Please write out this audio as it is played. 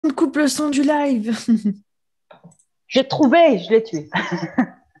coupe le son du live. J'ai trouvé, je l'ai tué.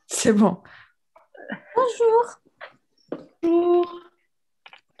 C'est bon. Bonjour. Bonjour.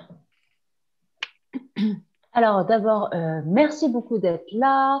 Alors d'abord, merci beaucoup d'être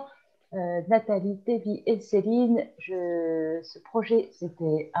là. Nathalie, Tévy et Céline. Ce projet,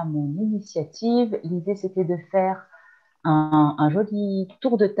 c'était à mon initiative. L'idée, c'était de faire un joli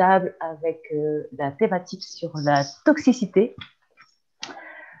tour de table avec la thématique sur la toxicité.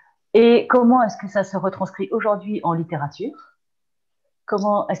 Et comment est-ce que ça se retranscrit aujourd'hui en littérature?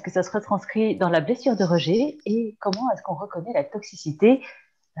 Comment est-ce que ça se retranscrit dans la blessure de rejet? Et comment est-ce qu'on reconnaît la toxicité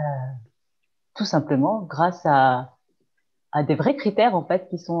tout simplement grâce à des vrais critères en fait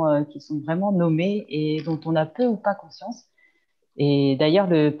qui sont vraiment nommés et dont on a peu ou pas conscience. Et d'ailleurs,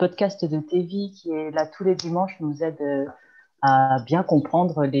 le podcast de Tévy qui est là tous les dimanches nous aide à bien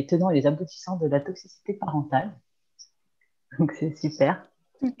comprendre les tenants et les aboutissants de la toxicité parentale. Donc c'est super.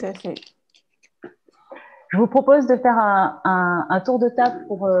 Tout à fait. Je vous propose de faire un tour de table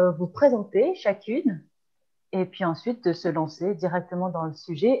pour vous présenter chacune et puis ensuite de se lancer directement dans le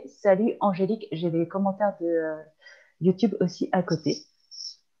sujet. Salut Angélique, j'ai les commentaires de YouTube aussi à côté.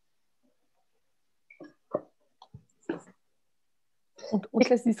 On te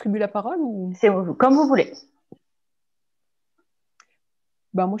laisse distribuer la parole ou... C'est comme vous voulez.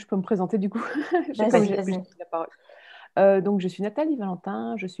 Bah, moi, je peux me présenter du coup. Vas-y. La parole. Donc, je suis Nathalie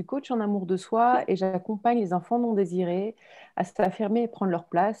Valentin, je suis coach en amour de soi et j'accompagne les enfants non désirés à s'affirmer et prendre leur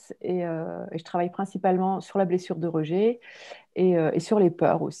place. Et je travaille principalement sur la blessure de rejet et sur les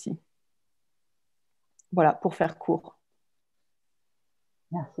peurs aussi. Voilà, pour faire court.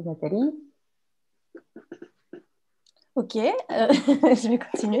 Merci Nathalie. Ok, je vais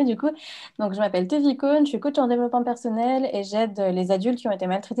continuer du coup. Donc, je m'appelle Tévy Khon, je suis coach en développement personnel et j'aide les adultes qui ont été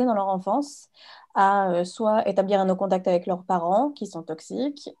maltraités dans leur enfance à soit établir un no contact avec leurs parents qui sont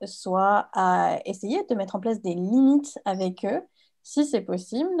toxiques, soit à essayer de mettre en place des limites avec eux, si c'est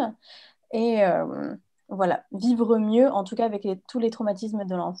possible, et voilà, vivre mieux, en tout cas avec tous les traumatismes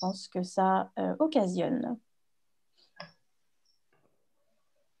de l'enfance que ça occasionne.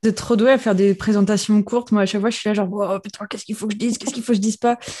 Vous êtes trop doué à faire des présentations courtes. Moi, à chaque fois, je suis là genre, oh, putain, qu'est-ce qu'il faut que je dise? Qu'est-ce qu'il faut que je dise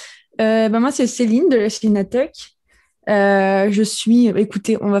pas? Moi, c'est Céline de la Célinathèque.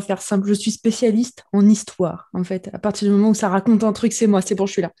 Écoutez, on va faire simple. Je suis spécialiste en histoire, en fait. À partir du moment où ça raconte un truc, c'est moi. C'est bon,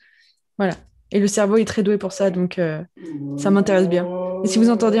 je suis là. Voilà. Et le cerveau est très doué pour ça, donc ça m'intéresse bien. Et si vous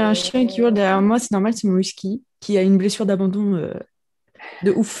entendez un chien qui hurle derrière moi, c'est normal, c'est mon husky qui a une blessure d'abandon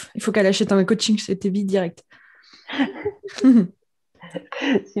de ouf. Il faut qu'elle achète un coaching chez Tévy direct.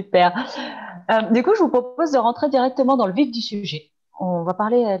 Super. Du coup, je vous propose de rentrer directement dans le vif du sujet. On va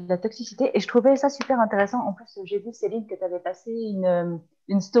parler de la toxicité et je trouvais ça super intéressant. En plus, j'ai vu, Céline, que tu avais passé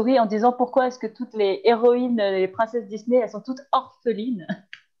une story en disant pourquoi est-ce que toutes les héroïnes, les princesses Disney, elles sont toutes orphelines.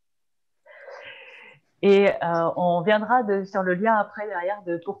 Et on viendra sur le lien après, derrière,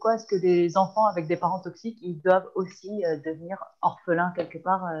 de pourquoi est-ce que des enfants avec des parents toxiques, ils doivent aussi devenir orphelins quelque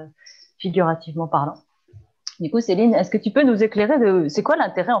part, figurativement parlant. Du coup, Céline, est-ce que tu peux nous éclairer c'est quoi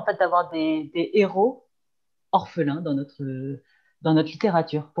l'intérêt en fait d'avoir des héros orphelins dans notre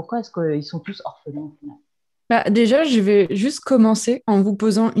littérature? Pourquoi est-ce qu'ils sont tous orphelins au final? Déjà, je vais juste commencer en vous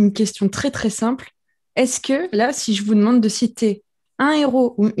posant une question très très simple. Est-ce que là, si je vous demande de citer un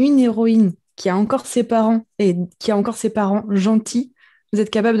héros ou une héroïne qui a encore ses parents et qui a encore ses parents gentils, vous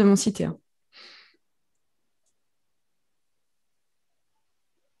êtes capable de m'en citer un?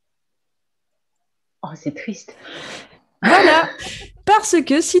 Oh, c'est triste. Voilà, parce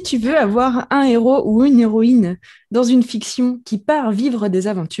que si tu veux avoir un héros ou une héroïne dans une fiction qui part vivre des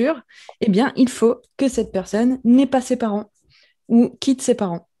aventures, eh bien, il faut que cette personne n'ait pas ses parents ou quitte ses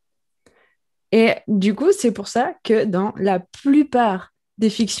parents. Et du coup, c'est pour ça que dans la plupart des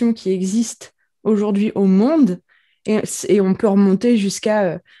fictions qui existent aujourd'hui au monde, et on peut remonter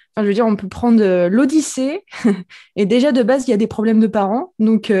jusqu'à, je veux dire, on peut prendre l'Odyssée, et déjà de base, il y a des problèmes de parents,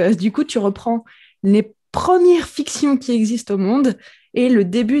 donc du coup, tu reprends les premières fictions qui existent au monde, et le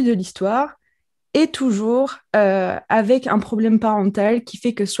début de l'histoire est toujours avec un problème parental qui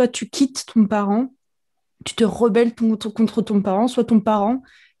fait que soit tu quittes ton parent, tu te rebelles contre ton parent, soit ton parent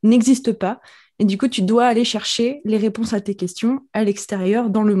n'existe pas. Et du coup, tu dois aller chercher les réponses à tes questions à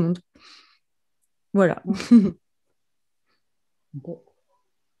l'extérieur, dans le monde. Voilà.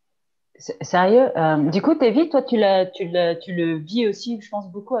 Sérieux? Du coup, Tévy, toi, tu le vis aussi, je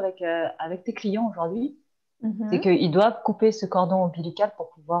pense, beaucoup avec tes clients aujourd'hui. C'est qu'ils doivent couper ce cordon ombilical pour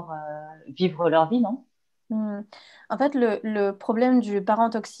pouvoir vivre leur vie, non? En fait, le problème du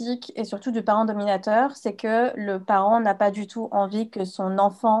parent toxique et surtout du parent dominateur, c'est que le parent n'a pas du tout envie que son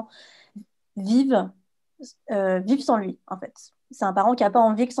enfant vive sans lui, en fait. C'est un parent qui n'a pas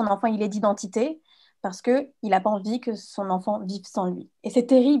envie que son enfant il ait d'identité parce qu'il n'a pas envie que son enfant vive sans lui. Et c'est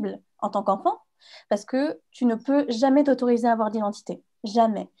terrible en tant qu'enfant parce que tu ne peux jamais t'autoriser à avoir d'identité.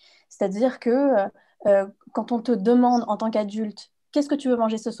 Jamais. C'est-à-dire que quand on te demande en tant qu'adulte, qu'est-ce que tu veux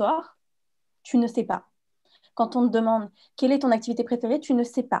manger ce soir? Tu ne sais pas. Quand on te demande quelle est ton activité préférée, tu ne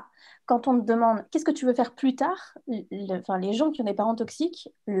sais pas. Quand on te demande qu'est-ce que tu veux faire plus tard, les gens qui ont des parents toxiques,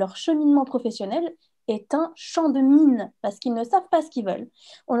 leur cheminement professionnel est un champ de mine parce qu'ils ne savent pas ce qu'ils veulent.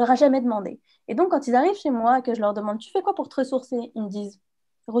 On leur a jamais demandé. Et donc, quand ils arrivent chez moi et que je leur demande, tu fais quoi pour te ressourcer? Ils me disent,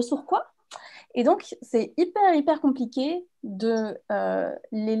 ressources quoi? Et donc, c'est hyper, hyper compliqué de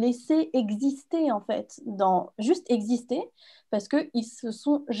les laisser exister, en fait, juste exister, parce qu'ils ne se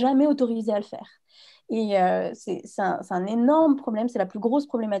sont jamais autorisés à le faire. Et c'est un énorme problème, c'est la plus grosse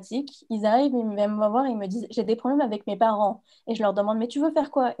problématique. Ils arrivent, ils viennent me voir, ils me disent, j'ai des problèmes avec mes parents. Et je leur demande, mais tu veux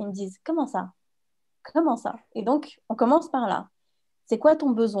faire quoi? Ils me disent, comment ça? Comment ça? Et donc, on commence par là. C'est quoi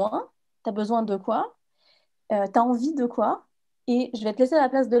ton besoin? Tu as besoin de quoi? Tu as envie de quoi? Et je vais te laisser la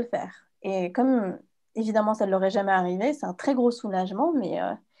place de le faire. Et comme, évidemment, ça ne leur est jamais arrivé, c'est un très gros soulagement, mais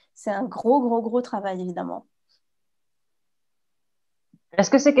c'est un gros, gros, gros travail, évidemment. Est-ce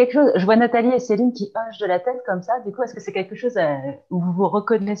que c'est quelque chose, je vois Nathalie et Céline qui hochent de la tête comme ça, du coup, est-ce que c'est quelque chose où vous vous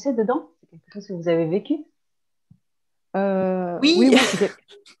reconnaissez dedans? C'est quelque chose que vous avez vécu? Oui. Oui, c'est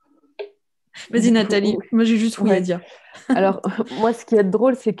Vas-y, Nathalie. Moi, j'ai juste oui à ouais. dire. Alors, moi, ce qui est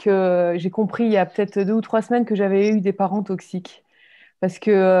drôle, c'est que j'ai compris il y a peut-être 2 ou 3 semaines que j'avais eu des parents toxiques. Parce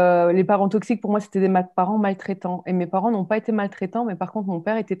que les parents toxiques, pour moi, c'était des parents maltraitants. Et mes parents n'ont pas été maltraitants, mais par contre, mon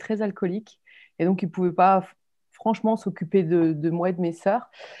père était très alcoolique. Et donc, il ne pouvait pas, franchement, s'occuper de moi et de mes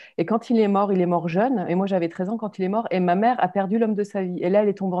sœurs. Et quand il est mort jeune. Et moi, j'avais 13 ans quand il est mort. Et ma mère a perdu l'homme de sa vie. Et là, elle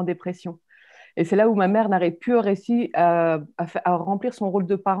est tombée en dépression. Et c'est là où ma mère n'aurait plus réussi à remplir son rôle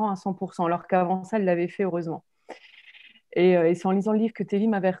de parent à 100%, alors qu'avant ça, elle l'avait fait, heureusement. Et c'est en lisant le livre que Tévy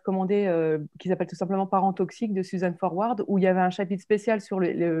m'avait recommandé, qui s'appelle tout simplement Parents toxiques de Suzanne Forward, où il y avait un chapitre spécial sur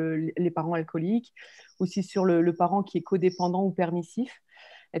les parents alcooliques, aussi sur le parent qui est codépendant ou permissif,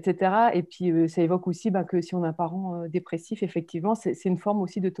 etc. Et puis ça évoque aussi que si on a un parent dépressif, effectivement, c'est une forme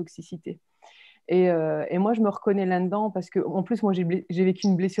aussi de toxicité. Et moi, je me reconnais là-dedans parce que, en plus, moi, j'ai vécu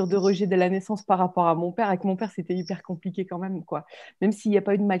une blessure de rejet dès la naissance par rapport à mon père. Avec mon père, c'était hyper compliqué quand même, quoi. Même s'il n'y a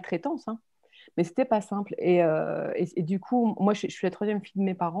pas eu de maltraitance, hein. Mais c'était pas simple. Et du coup, moi, je suis la troisième fille de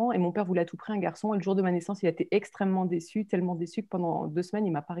mes parents et mon père voulait à tout prix un garçon. Et le jour de ma naissance, il a été extrêmement déçu, tellement déçu que pendant 2 semaines,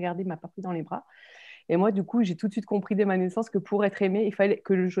 il m'a pas regardé, il m'a pas pris dans les bras. Et moi, du coup, j'ai tout de suite compris dès ma naissance que pour être aimé, il fallait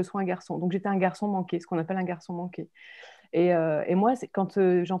que je sois un garçon. Donc, j'étais un garçon manqué, ce qu'on appelle un garçon manqué. Et moi, quand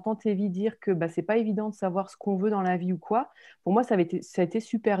j'entends Tévy dire que c'est pas évident de savoir ce qu'on veut dans la vie ou quoi, pour moi, ça a été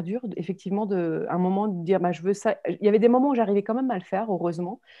super dur, effectivement, à un moment de dire je veux ça. Il y avait des moments où j'arrivais quand même à le faire,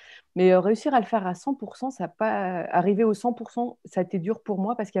 heureusement, mais réussir à le faire à 100%, ça a pas arrivé au 100%, ça a été dur pour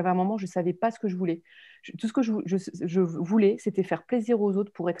moi parce qu'il y avait un moment, je savais pas ce que je voulais. Tout ce que je voulais, c'était faire plaisir aux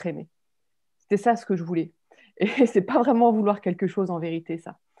autres pour être aimé. C'était ça ce que je voulais. Et c'est pas vraiment vouloir quelque chose en vérité,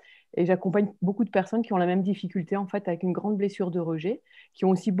 ça. Et j'accompagne beaucoup de personnes qui ont la même difficulté, en fait, avec une grande blessure de rejet, qui ont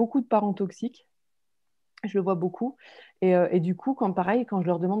aussi beaucoup de parents toxiques. Je le vois beaucoup. Et du coup, pareil, quand je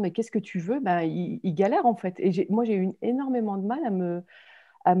leur demande, mais qu'est-ce que tu veux, ils galèrent, en fait. Et moi, j'ai eu énormément de mal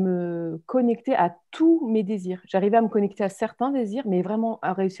à me connecter à tous mes désirs. J'arrivais à me connecter à certains désirs, mais vraiment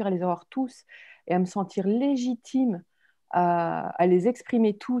à réussir à les avoir tous et à me sentir légitime à les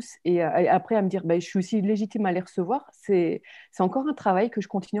exprimer tous et après à me dire je suis aussi légitime à les recevoir, c'est encore un travail que je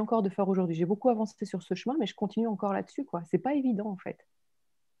continue encore de faire aujourd'hui. J'ai beaucoup avancé sur ce chemin, mais je continue encore là-dessus, quoi. C'est pas évident, en fait.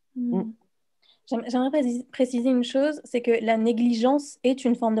 Mm. J'aimerais préciser une chose, c'est que la négligence est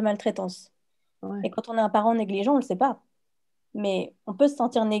une forme de maltraitance. Ouais. Et quand on a un parent négligent, on ne le sait pas. Mais on peut se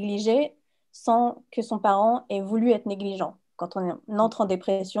sentir négligé sans que son parent ait voulu être négligent. Quand on entre en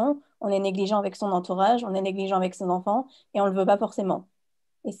dépression, on est négligent avec son entourage, on est négligent avec ses enfants et on ne le veut pas forcément.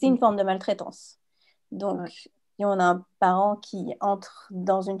 Et c'est Mm. une forme de maltraitance. Donc, Ouais. si on a un parent qui entre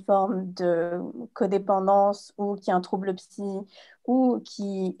dans une forme de codépendance ou qui a un trouble psy ou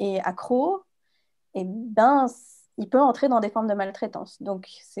qui est accro, eh ben, il peut entrer dans des formes de maltraitance. Donc,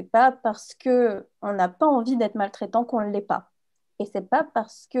 c'est pas parce que on n'a pas envie d'être maltraitant qu'on ne l'est pas. Et c'est pas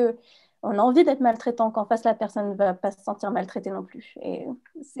parce que on a envie d'être maltraitant qu'en face la personne ne va pas se sentir maltraitée non plus. Et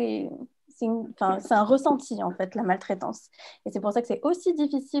c'est enfin, c'est un ressenti en fait, la maltraitance. Et c'est pour ça que c'est aussi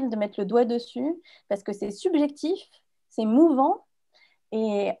difficile de mettre le doigt dessus parce que c'est subjectif, c'est mouvant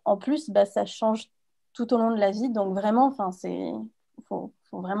et en plus ça change tout au long de la vie. Donc vraiment, enfin faut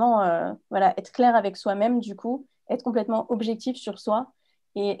vraiment voilà, être clair avec soi-même, du coup, être complètement objectif sur soi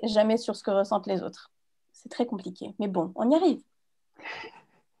et jamais sur ce que ressentent les autres. C'est très compliqué, mais bon, on y arrive.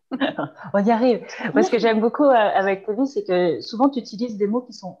 On y arrive. Moi, ce que j'aime beaucoup avec Tévy, c'est que souvent, tu utilises des mots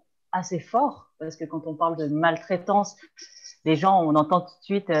qui sont assez forts, parce que quand on parle de maltraitance, les gens, on entend tout de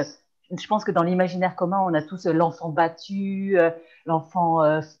suite, je pense que dans l'imaginaire commun, on a tous l'enfant battu,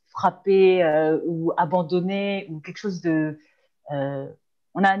 l'enfant frappé ou abandonné, ou quelque chose de... euh,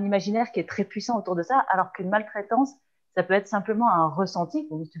 on a un imaginaire qui est très puissant autour de ça, alors qu'une maltraitance, ça peut être simplement un ressenti,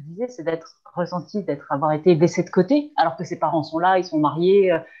 comme tu disais, c'est d'être ressenti, avoir été laissé de côté, alors que ses parents sont là, ils sont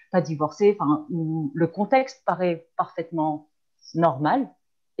mariés, pas divorcés, enfin, où le contexte paraît parfaitement normal,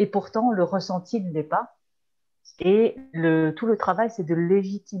 et pourtant le ressenti ne l'est pas. Et tout le travail, c'est de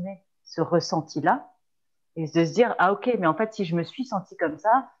légitimer ce ressenti-là et de se dire, ah ok, mais en fait, si je me suis sentie comme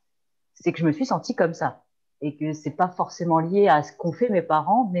ça, c'est que je me suis sentie comme ça. Et que c'est pas forcément lié à ce qu'ont fait mes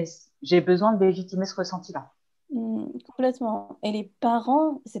parents, mais j'ai besoin de légitimer ce ressenti-là. Complètement. Et les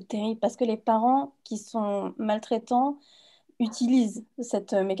parents, c'est terrible parce que les parents qui sont maltraitants utilisent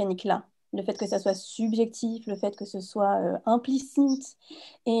cette mécanique-là. Le fait que ça soit subjectif, le fait que ce soit implicite.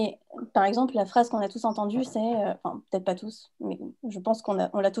 Et par exemple, la phrase qu'on a tous entendue, c'est, enfin peut-être pas tous, mais je pense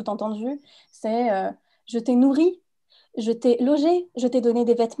on l'a tout entendu, c'est je t'ai nourri, je t'ai logé, je t'ai donné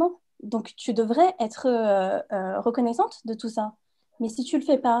des vêtements, donc tu devrais être reconnaissante de tout ça. Mais si tu le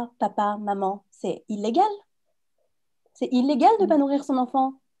fais pas, papa, maman, c'est illégal. C'est illégal de ne pas nourrir son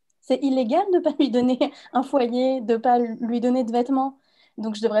enfant. C'est illégal de ne pas lui donner un foyer, de ne pas lui donner de vêtements.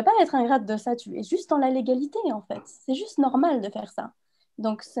 Donc, je ne devrais pas être ingrate de ça. Tu es juste dans la légalité, en fait. C'est juste normal de faire ça.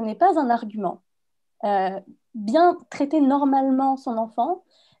 Donc, ce n'est pas un argument. Euh, Bien traiter normalement son enfant,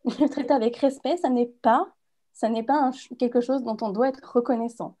 le traiter avec respect, ça n'est pas quelque chose dont on doit être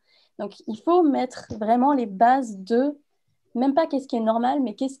reconnaissant. Donc, il faut mettre vraiment les bases de, même pas qu'est-ce qui est normal,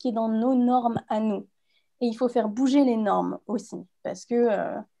 mais qu'est-ce qui est dans nos normes à nous. Et il faut faire bouger les normes aussi, parce que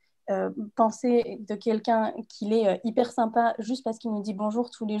penser de quelqu'un qu'il est hyper sympa juste parce qu'il nous dit bonjour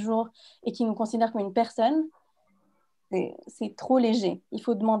tous les jours et qu'il nous considère comme une personne, c'est trop léger. Il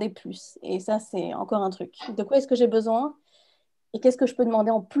faut demander plus. Et ça, c'est encore un truc. De quoi est-ce que j'ai besoin? Et qu'est-ce que je peux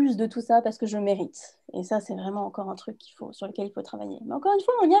demander en plus de tout ça parce que je mérite? Et ça, c'est vraiment encore un truc sur lequel il faut travailler. Mais encore une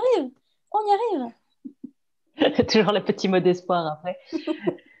fois, on y arrive. On y arrive. Toujours le petit mot d'espoir après.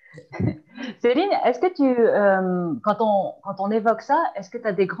 Céline, est-ce que quand on évoque ça, est-ce que tu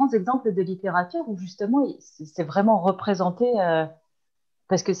as des grands exemples de littérature où justement c'est vraiment représenté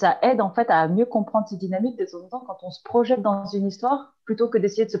parce que ça aide en fait à mieux comprendre ces dynamiques de temps en temps quand on se projette dans une histoire plutôt que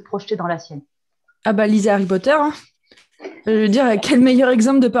d'essayer de se projeter dans la sienne. Ah bah, lisez Harry Potter, hein. Je veux dire, quel meilleur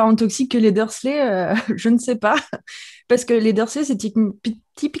exemple de parents toxiques que les Dursley, je ne sais pas. Parce que les Dursley, c'est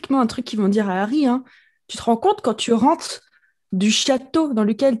typiquement un truc qu'ils vont dire à Harry, hein. Tu te rends compte quand tu rentres du château dans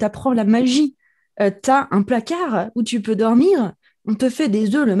lequel tu apprends la magie, tu as un placard où tu peux dormir, on te fait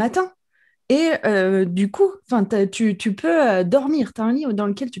des œufs le matin. Et du coup, tu peux dormir, tu as un lit dans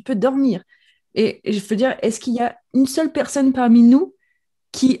lequel tu peux dormir. Et je veux dire, est-ce qu'il y a une seule personne parmi nous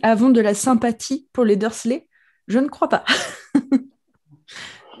qui avons de la sympathie pour les Dursley? Je ne crois pas.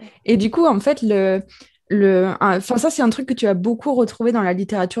 Et du coup, en fait, ça, c'est un truc que tu as beaucoup retrouvé dans la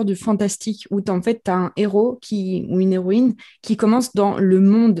littérature du fantastique, où en fait, tu as un héros ou une héroïne qui commence dans le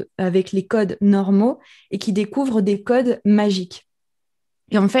monde avec les codes normaux et qui découvre des codes magiques.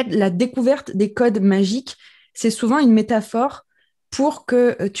 Et en fait, la découverte des codes magiques, c'est souvent une métaphore pour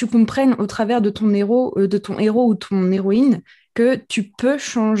que tu comprennes au travers de ton héros ou ton héroïne que tu peux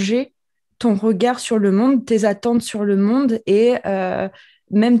changer ton regard sur le monde, tes attentes sur le monde et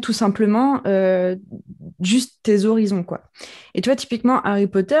même tout simplement juste tes horizons, quoi. Et tu vois, typiquement, Harry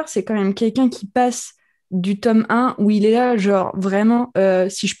Potter, c'est quand même quelqu'un qui passe du tome 1 où il est là, genre vraiment,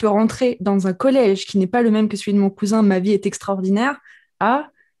 si je peux rentrer dans un collège qui n'est pas le même que celui de mon cousin, ma vie est extraordinaire, ah,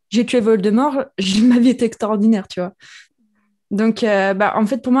 j'ai tué Voldemort, ma vie est extraordinaire, tu vois. Donc, en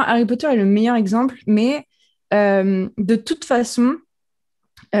fait, pour moi, Harry Potter est le meilleur exemple, mais de toute façon,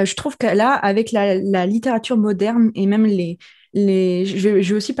 je trouve que là, avec la littérature moderne et même je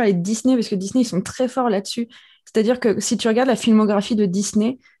vais aussi parler de Disney, parce que Disney, ils sont très forts là-dessus. C'est-à-dire que si tu regardes la filmographie de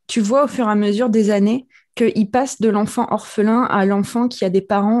Disney, tu vois au fur et à mesure des années qu'ils passent de l'enfant orphelin à l'enfant qui a des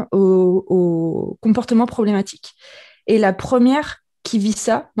parents au comportement problématique. Et la première qui vit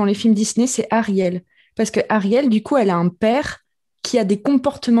ça dans les films Disney, c'est Ariel. Parce que Ariel, du coup, elle a un père qui a des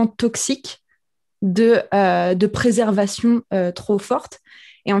comportements toxiques de préservation trop fortes.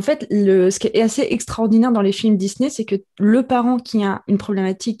 Et en fait, ce qui est assez extraordinaire dans les films Disney, c'est que le parent qui a une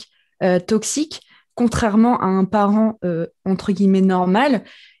problématique toxique, contrairement à un parent entre guillemets normal,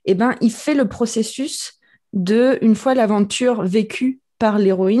 eh ben, il fait le processus une fois l'aventure vécue par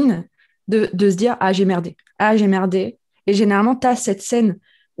l'héroïne, de se dire « Ah, j'ai merdé. Ah, j'ai merdé. » Et généralement, tu as cette scène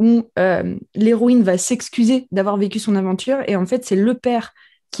où l'héroïne va s'excuser d'avoir vécu son aventure. Et en fait, c'est le père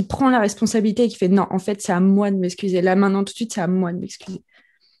qui prend la responsabilité et qui fait non, en fait, c'est à moi de m'excuser. Là, maintenant, tout de suite, c'est à moi de m'excuser.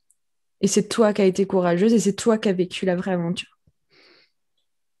 Et c'est toi qui as été courageuse et c'est toi qui as vécu la vraie aventure.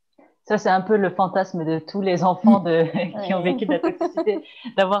 Ça, c'est un peu le fantasme de tous les enfants qui ont vécu de la toxicité,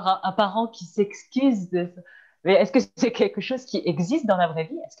 d'avoir un parent qui s'excuse de ça. Mais est-ce que c'est quelque chose qui existe dans la vraie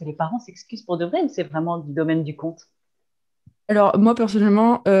vie? Est-ce que les parents s'excusent pour de vrai ou c'est vraiment du domaine du conte? Alors, moi,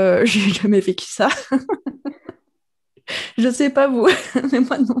 personnellement, j'ai jamais vécu ça. Je sais pas vous, mais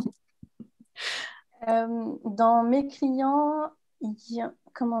moi, non. Dans mes clients,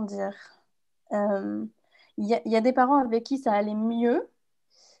 comment dire, il y a des parents avec qui ça allait mieux.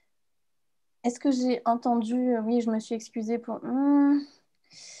 Est-ce que j'ai entendu, oui, je me suis excusée pour...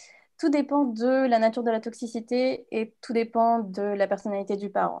 Tout dépend de la nature de la toxicité et tout dépend de la personnalité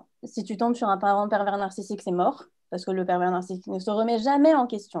du parent. Si tu tombes sur un parent pervers narcissique, c'est mort, parce que le pervers narcissique ne se remet jamais en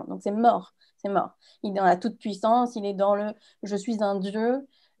question. Donc c'est mort, c'est mort. Il est dans la toute-puissance, il est dans le « je suis un dieu,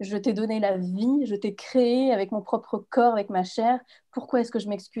 je t'ai donné la vie, je t'ai créé avec mon propre corps, avec ma chair, pourquoi est-ce que je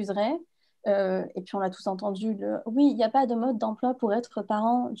m'excuserais ?» Et puis on l'a tous entendu, oui, il n'y a pas de mode d'emploi pour être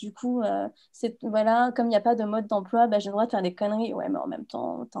parent, du coup, voilà, comme il n'y a pas de mode d'emploi, bah, j'ai le droit de faire des conneries. Ouais, mais en même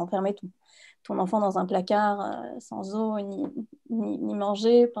temps, tu as enfermé ton enfant dans un placard sans eau ni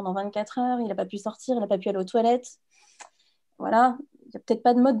manger pendant 24 heures, il n'a pas pu sortir, il n'a pas pu aller aux toilettes. Voilà, il n'y a peut-être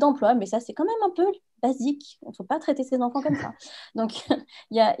pas de mode d'emploi, mais ça, c'est quand même un peu basique. Il ne faut pas traiter ses enfants comme ça. Donc,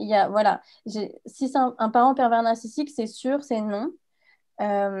 voilà. Si c'est un parent pervers narcissique, c'est sûr, c'est non.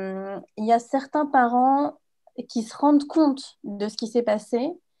 Il y a certains parents qui se rendent compte de ce qui s'est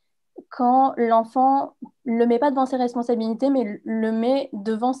passé quand l'enfant ne le met pas devant ses responsabilités, mais le met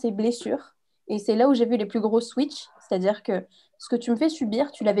devant ses blessures. Et c'est là où j'ai vu les plus gros switches, c'est-à-dire que ce que tu me fais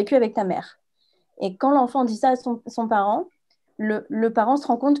subir, tu l'as vécu avec ta mère. Et quand l'enfant dit ça à son parent, le parent se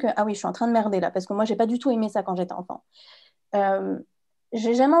rend compte que, ah oui, je suis en train de merder là, parce que moi, j'ai pas du tout aimé ça quand j'étais enfant.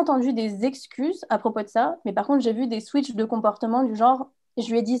 J'ai jamais entendu des excuses à propos de ça, mais par contre, j'ai vu des switches de comportement du genre, je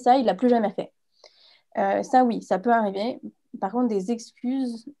lui ai dit ça, il l'a plus jamais fait. Ça, oui, ça peut arriver. Par contre, des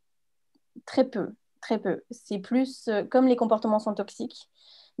excuses, très peu, très peu. C'est plus comme les comportements sont toxiques,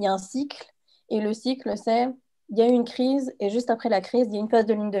 il y a un cycle, et le cycle, c'est, il y a eu une crise, et juste après la crise, il y a une phase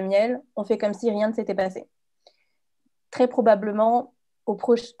de lune de miel, on fait comme si rien ne s'était passé. Très probablement,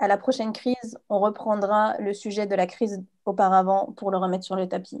 à la prochaine crise, on reprendra le sujet de la crise auparavant pour le remettre sur le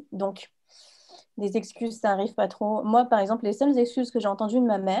tapis. Donc, des excuses, ça n'arrive pas trop. Moi, par exemple, les seules excuses que j'ai entendues de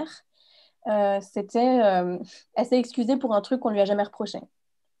ma mère, c'était elle s'est excusée pour un truc qu'on lui a jamais reproché.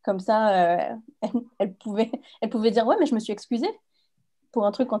 Comme ça, elle pouvait dire ouais, mais je me suis excusée pour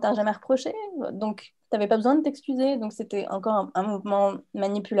un truc qu'on t'a jamais reproché. Donc, tu n'avais pas besoin de t'excuser. Donc, c'était encore un mouvement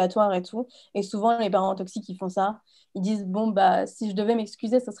manipulatoire et tout. Et souvent, les parents toxiques, ils font ça. Ils disent bon, bah, si je devais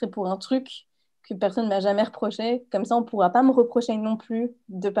m'excuser, ça serait pour un truc que personne ne m'a jamais reproché. Comme ça, on ne pourra pas me reprocher non plus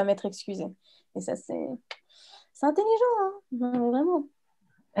de ne pas m'être excusée. Et ça, c'est intelligent, hein, vraiment.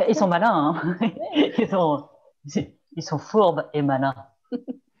 Ils sont malins, hein. Ouais. Ils sont fourbes et malins.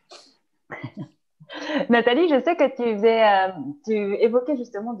 Nathalie, je sais que tu évoquais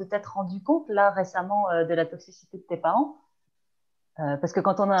justement de t'être rendu compte là récemment de la toxicité de tes parents. Parce que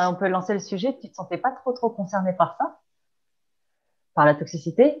quand on peut lancer le sujet, tu te sentais pas trop concernée par ça, par la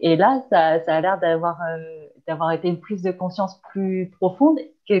toxicité. Et là, ça a l'air d'avoir été une prise de conscience plus profonde.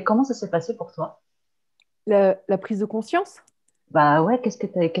 Comment ça s'est passé pour toi? La prise de conscience? Bah ouais, qu'est-ce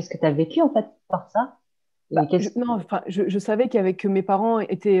que t'as vécu en fait par ça? Et Non, enfin, je savais que mes parents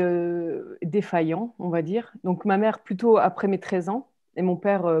étaient défaillants, on va dire. Donc ma mère plutôt après mes 13 ans et mon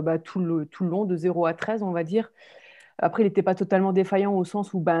père tout le long, de 0 à 13, on va dire. Après, il n'était pas totalement défaillant au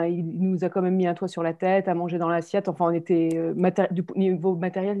sens où il nous a quand même mis un toit sur la tête, à manger dans l'assiette. Enfin, on était du niveau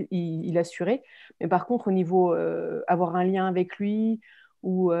matériel, il assurait. Mais par contre, au niveau avoir un lien avec lui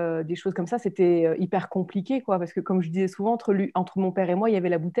ou des choses comme ça, c'était hyper compliqué, quoi. Parce que comme je disais souvent, entre mon père et moi, il y avait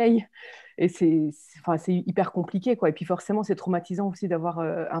la bouteille. Et enfin, c'est hyper compliqué, quoi. Et puis forcément, c'est traumatisant aussi d'avoir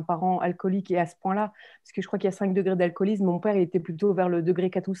un parent alcoolique et à ce point-là. Parce que je crois qu'il y a 5 degrés d'alcoolisme. Mon père, il était plutôt vers le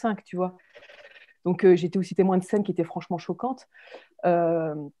degré 4 ou 5, tu vois. Donc, j'étais aussi témoin de scènes qui étaient franchement choquantes.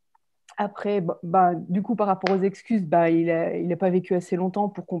 Euh, Après, du coup, par rapport aux excuses, il n'a pas vécu assez longtemps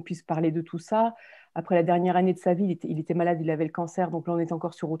pour qu'on puisse parler de tout ça. Après la dernière année de sa vie, il était malade, il avait le cancer, donc là, on est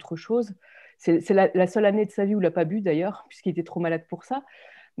encore sur autre chose. C'est la seule année de sa vie où il n'a pas bu, d'ailleurs, puisqu'il était trop malade pour ça.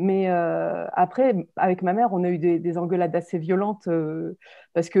 Mais après, avec ma mère, on a eu des engueulades assez violentes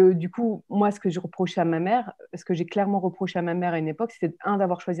parce que du coup, moi, ce que j'ai reproché à ma mère, ce que j'ai clairement reproché à ma mère à une époque, c'était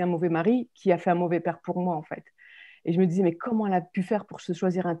d'avoir choisi un mauvais mari qui a fait un mauvais père pour moi, en fait. Et je me disais, mais comment elle a pu faire pour se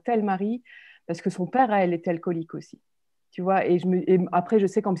choisir un tel mari? Parce que son père, elle était alcoolique aussi. Tu vois, et après, je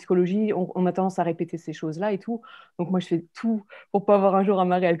sais qu'en psychologie, on a tendance à répéter ces choses-là et tout. Donc, moi, je fais tout pour pas avoir un jour un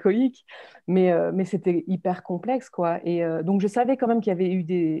mari alcoolique. Mais c'était hyper complexe, quoi. Et donc, je savais quand même qu'il y avait eu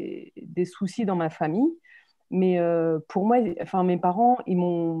des soucis dans ma famille. Mais pour moi, enfin, mes parents, ils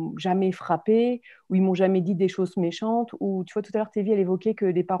m'ont jamais frappée ou ils m'ont jamais dit des choses méchantes. Ou, tu vois, tout à l'heure, Tévy, elle évoquait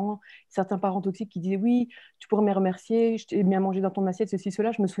que certains parents toxiques qui disaient, oui, tu pourrais me remercier, je t'ai mis à manger dans ton assiette, ceci,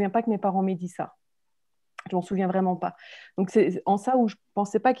 cela. Je me souviens pas que mes parents m'aient dit ça. Je m'en souviens vraiment pas. Donc c'est en ça où je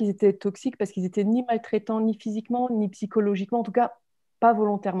pensais pas qu'ils étaient toxiques parce qu'ils étaient ni maltraitants, ni physiquement, ni psychologiquement, en tout cas pas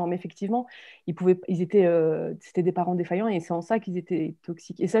volontairement. Mais effectivement, c'était des parents défaillants et c'est en ça qu'ils étaient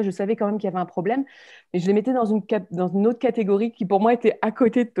toxiques. Et ça, je savais quand même qu'il y avait un problème, mais je les mettais dans une autre catégorie qui pour moi était à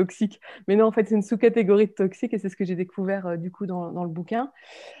côté de toxique. Mais non, en fait, c'est une sous-catégorie de toxique et c'est ce que j'ai découvert du coup dans le bouquin.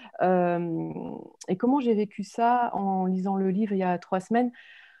 Et comment j'ai vécu ça en lisant le livre il y a 3 semaines?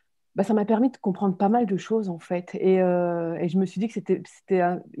 Bah, ça m'a permis de comprendre pas mal de choses en fait. Et je me suis dit que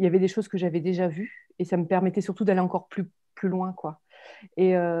il y avait des choses que j'avais déjà vues et ça me permettait surtout d'aller encore plus loin, quoi.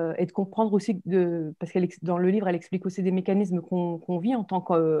 Et de comprendre aussi, parce que dans le livre, elle explique aussi des mécanismes qu'on vit en tant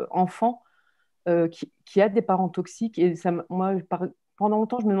qu'enfant qui a des parents toxiques. Et moi, pendant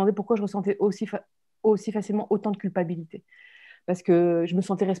longtemps, je me demandais pourquoi je ressentais aussi facilement autant de culpabilité parce que je me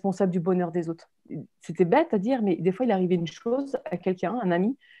sentais responsable du bonheur des autres. C'était bête à dire, mais des fois, il arrivait une chose à quelqu'un, un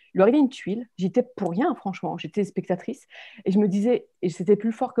ami, il lui arrivait une tuile, j'étais pour rien, franchement, j'étais spectatrice, et je me disais, et c'était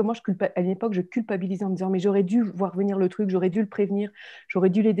plus fort que moi, à l'époque, je culpabilisais en me disant, mais j'aurais dû voir venir le truc, j'aurais dû le prévenir,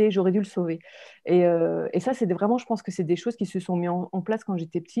 j'aurais dû l'aider, j'aurais dû le sauver. Et ça, c'est vraiment, je pense que c'est des choses qui se sont mises en place quand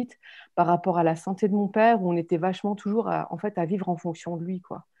j'étais petite, par rapport à la santé de mon père, où on était vachement toujours en fait, à vivre en fonction de lui,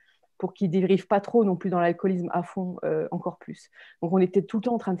 quoi, pour qu'il ne dérive pas trop non plus dans l'alcoolisme à fond, encore plus. Donc on était tout le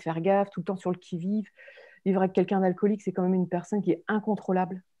temps en train de faire gaffe, tout le temps sur le qui-vive. Vivre avec quelqu'un d'alcoolique, c'est quand même une personne qui est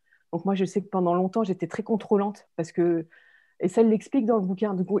incontrôlable. Donc moi, je sais que pendant longtemps, j'étais très contrôlante parce que, et ça, elle l'explique dans le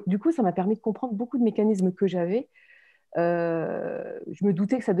bouquin. Du coup, ça m'a permis de comprendre beaucoup de mécanismes que j'avais. Je me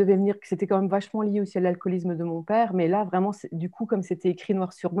doutais que ça devait venir, que c'était quand même vachement lié aussi à l'alcoolisme de mon père, mais là, vraiment, du coup, comme c'était écrit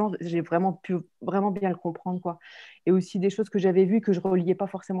noir sur blanc, j'ai vraiment pu vraiment bien le comprendre, quoi. Et aussi des choses que j'avais vues que je reliais pas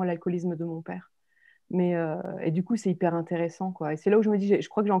forcément à l'alcoolisme de mon père. Et du coup, c'est hyper intéressant, quoi. Et c'est là où je me dis, je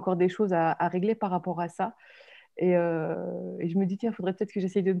crois que j'ai encore des choses à régler par rapport à ça. Et je me dis, tiens, il faudrait peut-être que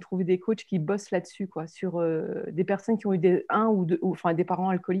j'essaye de me trouver des coachs qui bossent là-dessus, quoi, sur des personnes qui ont eu un ou deux, enfin des parents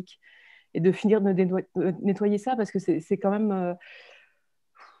alcooliques, et de finir de nettoyer ça, parce que c'est quand même,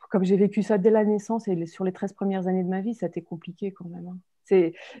 comme j'ai vécu ça dès la naissance et sur les 13 premières années de ma vie, ça a été compliqué quand même, hein.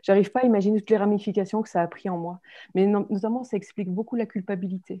 J'arrive pas à imaginer toutes les ramifications que ça a pris en moi. Mais notamment, ça explique beaucoup la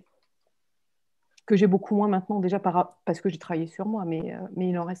culpabilité que j'ai beaucoup moins maintenant, déjà parce que j'ai travaillé sur moi, mais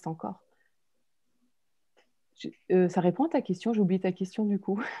il en reste encore. Ça répond à ta question? J'ai oublié ta question du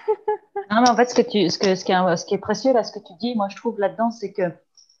coup. Non, mais en fait, ce qui est précieux là, ce que tu dis, moi je trouve là-dedans, c'est que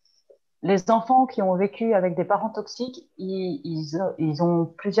les enfants qui ont vécu avec des parents toxiques, ils ont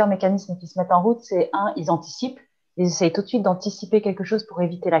plusieurs mécanismes qui se mettent en route. C'est un, ils anticipent, ils essayent tout de suite d'anticiper quelque chose pour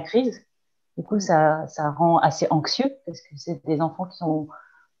éviter la crise. Du coup, ça rend assez anxieux parce que c'est des enfants qui sont...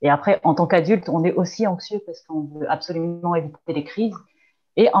 Et après, en tant qu'adulte, on est aussi anxieux parce qu'on veut absolument éviter les crises.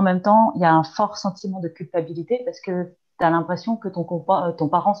 Et en même temps, il y a un fort sentiment de culpabilité parce que tu as l'impression que ton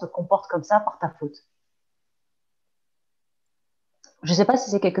parent se comporte comme ça par ta faute. Je ne sais pas si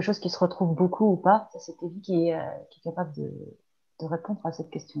c'est quelque chose qui se retrouve beaucoup ou pas. Ça, c'est Tévy qui est capable de répondre à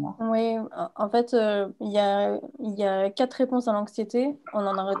cette question-là. Oui, en fait, il y a 4 réponses à l'anxiété. On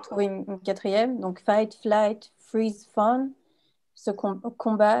en a retrouvé une quatrième. Donc, fight, flight, freeze, fawn,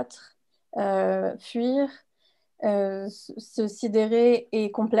 combattre, fuir, se sidérer et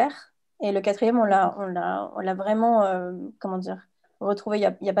complaire. Et le quatrième, on l'a vraiment, comment dire, retrouvé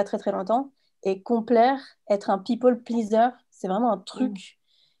il y a pas très très longtemps. Et complaire, être un people pleaser, c'est vraiment un truc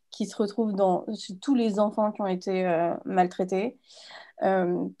qui se retrouve chez tous les enfants qui ont été maltraités,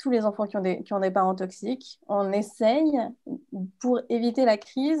 tous les enfants qui ont des parents toxiques. On essaye, pour éviter la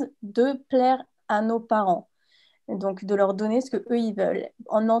crise, de plaire à nos parents. Donc, de leur donner ce qu'eux, ils veulent,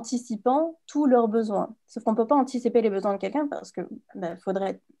 en anticipant tous leurs besoins. Sauf qu'on ne peut pas anticiper les besoins de quelqu'un parce que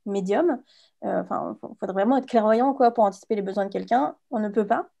faudrait être médium. Enfin, faudrait vraiment être clairvoyant, quoi, pour anticiper les besoins de quelqu'un. On ne peut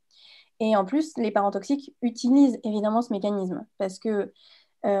pas. Et en plus, les parents toxiques utilisent évidemment ce mécanisme parce que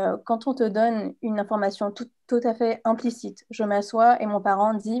quand on te donne une information tout à fait implicite, je m'assois et mon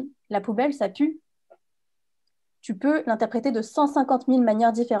parent dit « la poubelle, ça pue », tu peux l'interpréter de 150 000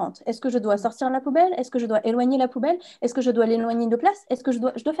 manières différentes. Est-ce que je dois sortir la poubelle? Est-ce que je dois éloigner la poubelle? Est-ce que je dois l'éloigner de place? Est-ce que je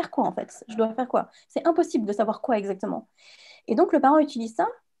dois faire quoi en fait? Je dois faire quoi? C'est impossible de savoir quoi exactement. Et donc le parent utilise ça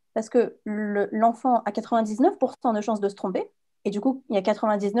parce que l'enfant a 99% de chances de se tromper et du coup il y a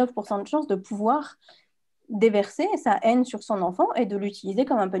 99% de chances de pouvoir déverser sa haine sur son enfant et de l'utiliser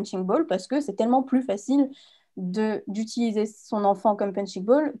comme un punching ball parce que c'est tellement plus facile d'utiliser son enfant comme punching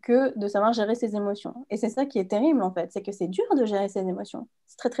ball que de savoir gérer ses émotions. Et c'est ça qui est terrible en fait, c'est que c'est dur de gérer ses émotions.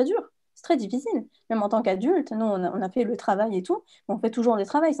 C'est très très dur, c'est très difficile. Même en tant qu'adulte, nous on a fait le travail et tout, mais on fait toujours le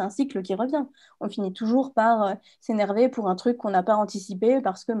travail, c'est un cycle qui revient. On finit toujours par s'énerver pour un truc qu'on n'a pas anticipé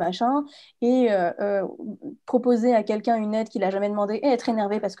parce que machin, et proposer à quelqu'un une aide qu'il n'a jamais demandé et être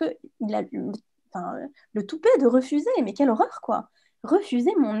énervé parce que il a le toupet de refuser. Mais quelle horreur quoi!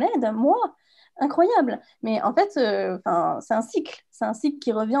 Refuser mon aide, moi! Incroyable. Mais en fait, c'est un cycle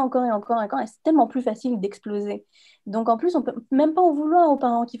qui revient encore et encore et encore, et c'est tellement plus facile d'exploser. Donc en plus, on peut même pas en vouloir aux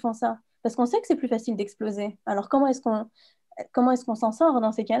parents qui font ça, parce qu'on sait que c'est plus facile d'exploser. Alors comment est-ce qu'on s'en sort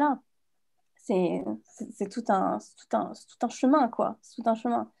dans ces cas-là? C'est tout un chemin, quoi. C'est tout un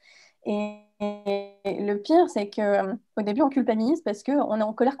chemin. Et le pire, c'est que au début, on culpabilise parce qu'on est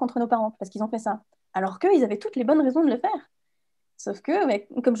en colère contre nos parents, parce qu'ils ont fait ça. Alors qu'ils avaient toutes les bonnes raisons de le faire. Sauf que, mais,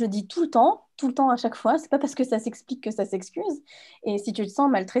 comme je dis tout le temps à chaque fois, c'est pas parce que ça s'explique que ça s'excuse. Et si tu te sens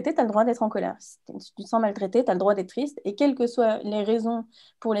maltraité, tu as le droit d'être en colère. Si tu te sens maltraité, tu as le droit d'être triste. Et quelles que soient les raisons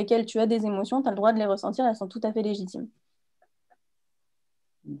pour lesquelles tu as des émotions, tu as le droit de les ressentir, elles sont tout à fait légitimes.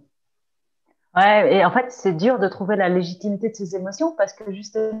 Ouais, et en fait, c'est dur de trouver la légitimité de ces émotions parce que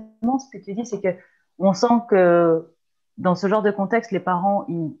justement, ce que tu dis, c'est que on sent que dans ce genre de contexte, les parents,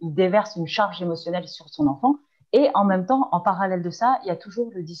 ils déversent une charge émotionnelle sur son enfant et en même temps, en parallèle de ça, il y a toujours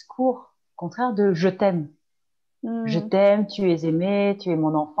le discours contraire de je t'aime. Je t'aime, tu es aimé, tu es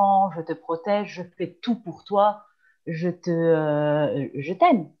mon enfant, je te protège, je fais tout pour toi, je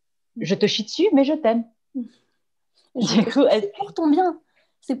t'aime. Je te chie dessus, mais je t'aime. C'est pour ton bien.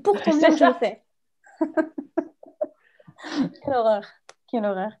 C'est pour ton bien que je le fais. Quelle horreur. Quelle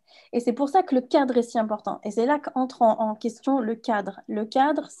horreur. Et c'est pour ça que le cadre est si important. Et c'est là qu'entre en question le cadre. Le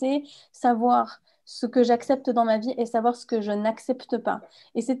cadre, c'est savoir ce que j'accepte dans ma vie et savoir ce que je n'accepte pas.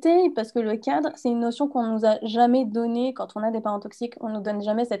 Et c'est terrible parce que le cadre, c'est une notion qu'on nous a jamais donnée quand on a des parents toxiques. On nous donne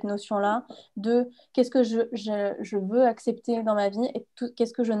jamais cette notion-là de qu'est-ce que je veux accepter dans ma vie et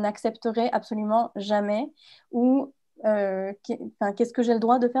qu'est-ce que je n'accepterai absolument jamais, ou qu'est-ce que j'ai le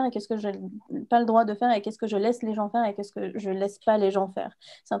droit de faire et qu'est-ce que je n'ai pas le droit de faire et qu'est-ce que je laisse les gens faire et qu'est-ce que je laisse pas les gens faire.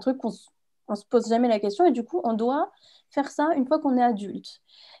 C'est un truc qu'on se pose jamais la question et du coup on doit faire ça une fois qu'on est adulte.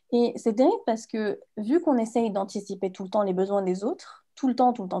 Et c'est terrible parce que vu qu'on essaye d'anticiper tout le temps les besoins des autres, tout le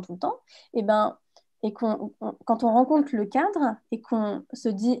temps, et quand on rencontre le cadre et qu'on se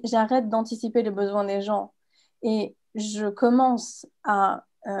dit j'arrête d'anticiper les besoins des gens et je commence à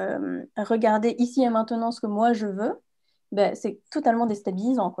regarder ici et maintenant ce que moi je veux, ben, c'est totalement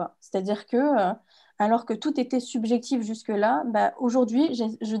déstabilisant, quoi. C'est-à-dire que, alors que tout était subjectif jusque-là, ben, aujourd'hui,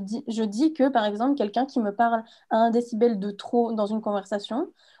 je dis que, par exemple, quelqu'un qui me parle à 1 décibel de trop dans une conversation,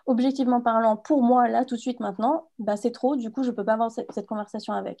 objectivement parlant, pour moi, là, tout de suite, maintenant, ben, c'est trop, du coup, je ne peux pas avoir cette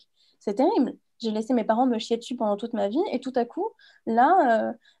conversation avec. C'est terrible. J'ai laissé mes parents me chier dessus pendant toute ma vie, et tout à coup,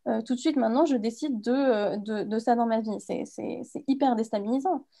 là, tout de suite, maintenant, je décide de ça dans ma vie. C'est hyper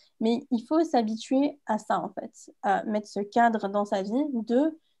déstabilisant. Mais il faut s'habituer à ça, en fait, à mettre ce cadre dans sa vie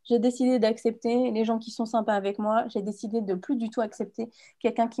de j'ai décidé d'accepter les gens qui sont sympas avec moi, j'ai décidé de plus du tout accepter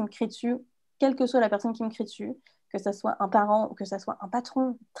quelqu'un qui me crie dessus, quelle que soit la personne qui me crie dessus, que ce soit un parent ou que ce soit un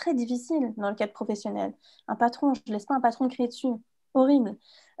patron, très difficile dans le cadre professionnel. Un patron, je ne laisse pas un patron me crier dessus, horrible.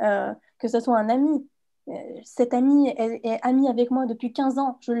 Que ce soit un ami, cet ami est ami avec moi depuis 15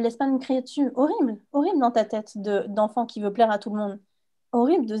 ans, je ne le laisse pas me crier dessus, horrible, horrible dans ta tête d'enfant qui veut plaire à tout le monde.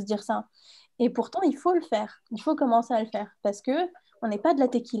 Horrible de se dire ça. Et pourtant, il faut le faire. Il faut commencer à le faire. Parce que on n'est pas de la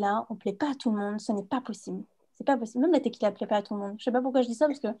tequila, on ne plaît pas à tout le monde. Ce n'est pas possible. C'est pas possible. Même la tequila ne plaît pas à tout le monde. Je ne sais pas pourquoi je dis ça,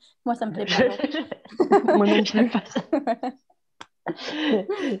 parce que moi, ça ne me plaît pas. Moi non plus.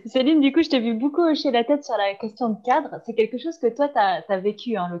 Céline, du coup, je t'ai vu beaucoup hocher la tête sur la question de cadre. C'est quelque chose que toi, tu as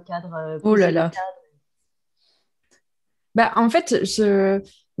vécu, hein, le cadre. Oh là là. Bah, en fait,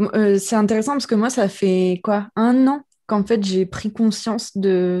 c'est intéressant parce que moi, ça fait quoi, 1 an qu'en fait, j'ai pris conscience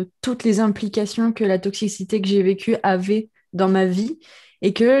de toutes les implications que la toxicité que j'ai vécue avait dans ma vie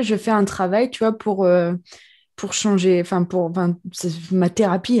et que je fais un travail, tu vois, pour changer, ma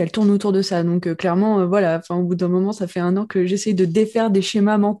thérapie, elle tourne autour de ça. Donc, clairement, voilà, au bout d'un moment, ça fait 1 an que j'essaye de défaire des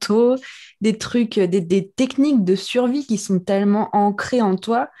schémas mentaux, des trucs, des techniques de survie qui sont tellement ancrées en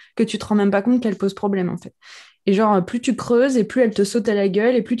toi que tu te rends même pas compte qu'elles posent problème, en fait. Et genre, plus tu creuses et plus elle te saute à la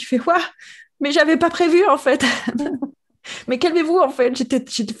gueule et plus tu fais « Ouah, mais j'avais pas prévu, en fait !» Mais calmez-vous, en fait,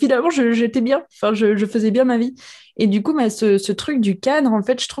 finalement, j'étais bien, je faisais bien ma vie. Et du coup, ce truc du cadre, en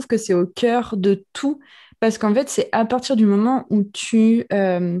fait, je trouve que c'est au cœur de tout, parce qu'en fait, c'est à partir du moment où tu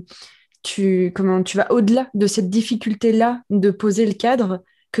vas au-delà de cette difficulté-là de poser le cadre,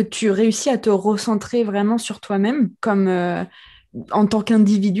 que tu réussis à te recentrer vraiment sur toi-même, comme en tant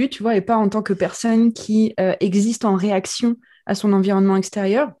qu'individu, tu vois, et pas en tant que personne qui existe en réaction à son environnement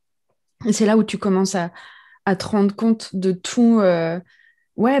extérieur. Et c'est là où tu commences à te rendre compte de tout,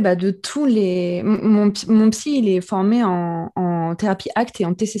 ouais, bah de tous les. Mon psy, il est formé en thérapie ACT et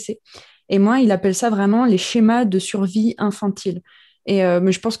en TCC. Et moi, il appelle ça vraiment les schémas de survie infantile.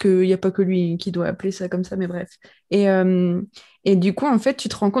 Mais je pense qu'il n'y a pas que lui qui doit appeler ça comme ça, mais bref. Et, euh, et du coup, en fait, tu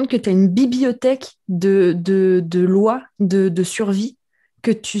te rends compte que tu as une bibliothèque de lois de survie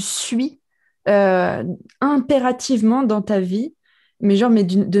que tu suis euh, impérativement dans ta vie, mais genre, mais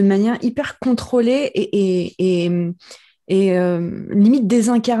d'une manière hyper contrôlée et limite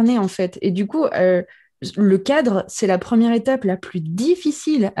désincarnée, en fait. Et du coup, le cadre, c'est la première étape la plus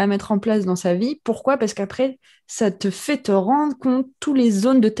difficile à mettre en place dans sa vie. Pourquoi? Parce qu'après, ça te fait te rendre compte toutes les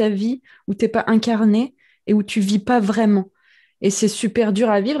zones de ta vie où t'es pas incarné et où tu vis pas vraiment. Et c'est super dur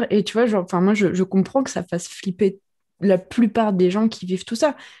à vivre. Et tu vois, genre, enfin, moi, je comprends que ça fasse flipper la plupart des gens qui vivent tout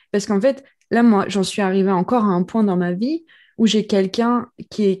ça. Parce qu'en fait, là, moi, j'en suis arrivée encore à un point dans ma vie où j'ai quelqu'un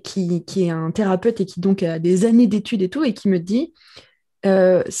qui est un thérapeute et qui donc a des années d'études et tout, et qui me dit,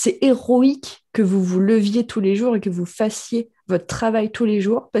 c'est héroïque que vous vous leviez tous les jours et que vous fassiez votre travail tous les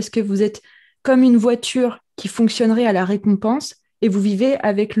jours parce que vous êtes comme une voiture qui fonctionnerait à la récompense et vous vivez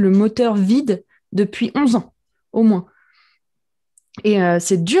avec le moteur vide depuis 11 ans, au moins. Et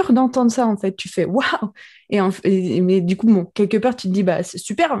c'est dur d'entendre ça, en fait. Tu fais waouh! Mais du coup, bon, quelque part, tu te dis, bah, c'est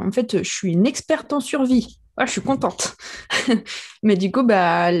super, en fait, je suis une experte en survie. Ah, je suis contente. Mais du coup,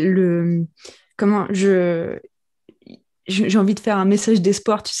 bah, comment, j'ai envie de faire un message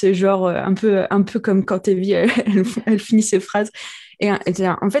d'espoir, tu sais, genre un peu comme quand Tévy, elle finit ses phrases.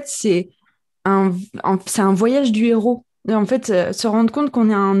 En fait, c'est un voyage du héros. Et en fait, se rendre compte qu'on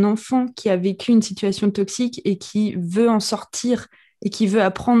est un enfant qui a vécu une situation toxique et qui veut en sortir et qui veut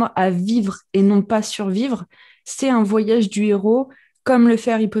apprendre à vivre et non pas survivre, c'est un voyage du héros, comme le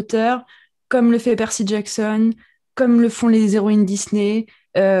fait Harry Potter, comme le fait Percy Jackson, comme le font les héroïnes Disney,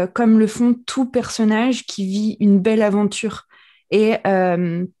 comme le font tout personnage qui vit une belle aventure. Et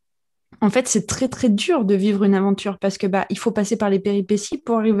en fait, c'est très très dur de vivre une aventure parce que bah il faut passer par les péripéties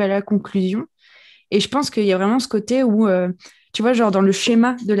pour arriver à la conclusion. Et je pense qu'il y a vraiment ce côté où, tu vois, genre dans le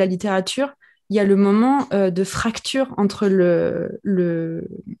schéma de la littérature, il y a le moment de fracture entre la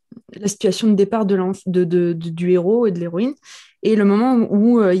situation de départ du héros et de l'héroïne et le moment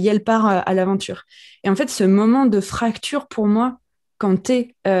où elle part à l'aventure. Et en fait, ce moment de fracture, pour moi, quand tu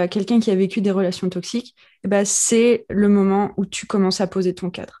es quelqu'un qui a vécu des relations toxiques, eh ben, c'est le moment où tu commences à poser ton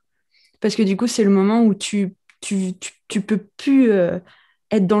cadre. Parce que du coup, c'est le moment où tu peux plus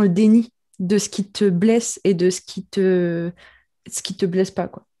être dans le déni de ce qui te blesse et de ce qui te blesse pas,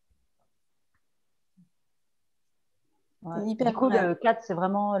 quoi. Ouais. Hyper Du coup, vrai. le cadre, c'est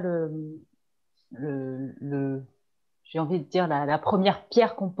vraiment j'ai envie de dire la première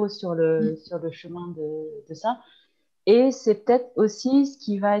pierre qu'on pose sur le chemin de ça. Et c'est peut-être aussi ce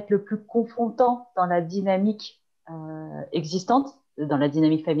qui va être le plus confrontant dans la dynamique existante, dans la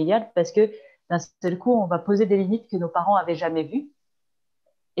dynamique familiale, parce que d'un seul coup, on va poser des limites que nos parents avaient jamais vues.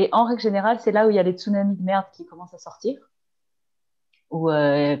 Et en règle générale, c'est là où il y a les tsunamis de merde qui commencent à sortir,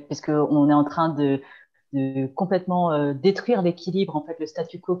 parce qu'on est en train de complètement détruire l'équilibre, en fait, le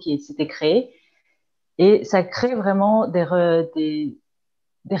statu quo qui s'était créé. Et ça crée vraiment des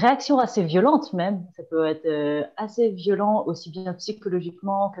réactions assez violentes même. Ça peut être assez violent aussi bien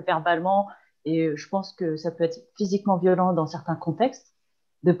psychologiquement que verbalement. Et je pense que ça peut être physiquement violent dans certains contextes.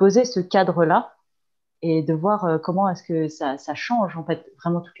 De poser ce cadre-là et de voir comment est-ce que ça change en fait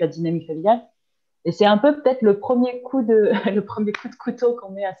vraiment toute la dynamique familiale. Et c'est un peu peut-être le premier coup de le premier coup de couteau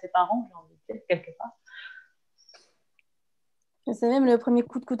qu'on met à ses parents, j'ai envie de dire quelque part. C'est même le premier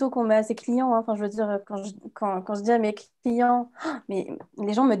coup de couteau qu'on met à ses clients, hein. Enfin, je veux dire, quand je dis à mes clients, oh, mais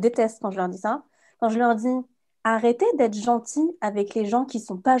les gens me détestent quand je leur dis ça. Quand je leur dis, arrêtez d'être gentil avec les gens qui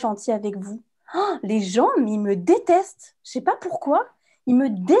sont pas gentils avec vous. Oh, les gens, mais ils me détestent. Je sais pas pourquoi. Ils me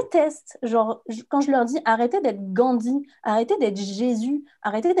détestent. Genre, quand je leur dis, arrêtez d'être Gandhi, arrêtez d'être Jésus,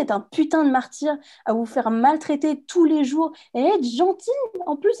 arrêtez d'être un putain de martyr, à vous faire maltraiter tous les jours et être gentil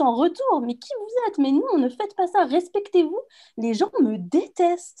en plus en retour. Mais qui vous êtes? Mais non, ne faites pas ça. Respectez-vous. Les gens me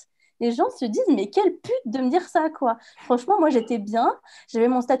détestent. Les gens se disent, mais quelle pute de me dire ça, quoi. Franchement, moi, j'étais bien. J'avais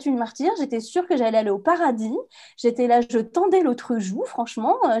mon statut de martyr. J'étais sûre que j'allais aller au paradis. J'étais là, je tendais l'autre joue.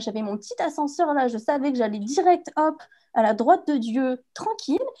 Franchement, j'avais mon petit ascenseur là. Je savais que j'allais direct, hop, à la droite de Dieu,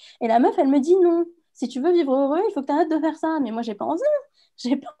 tranquille. Et la meuf, elle me dit, non. Si tu veux vivre heureux, il faut que tu arrêtes de faire ça. Mais moi, j'ai pas envie.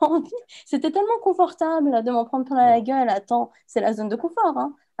 J'ai pas envie. C'était tellement confortable de m'en prendre plein la gueule. Attends, c'est la zone de confort,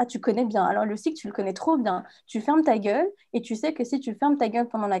 hein. Ah, tu connais bien. Alors, le cycle, tu le connais trop bien. Tu fermes ta gueule et tu sais que si tu fermes ta gueule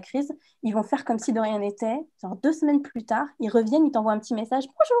pendant la crise, ils vont faire comme si de rien n'était. Genre 2 semaines plus tard, ils reviennent, ils t'envoient un petit message.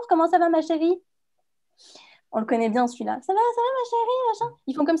 Bonjour, comment ça va, ma chérie? On le connaît bien, celui-là. Ça va, ma chérie, machin.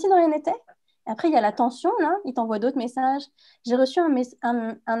 Ils font comme si de rien n'était. Après, il y a la tension, là. Ils t'envoient d'autres messages. J'ai reçu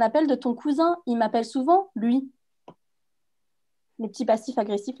un appel de ton cousin. Il m'appelle souvent, lui. Les petits passifs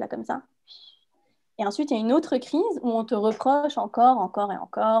agressifs, là, comme ça. Et ensuite, il y a une autre crise où on te reproche encore et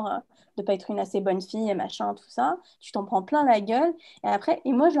encore de ne pas être une assez bonne fille et machin, tout ça. Tu t'en prends plein la gueule. Et après,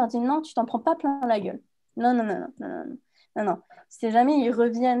 et moi, je leur dis non, tu t'en prends pas plein la gueule. Non, non, non, non, non, non, non, non. Si jamais ils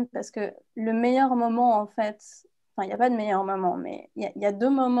reviennent, parce que le meilleur moment, en fait, enfin, il n'y a pas de meilleur moment, mais il y a 2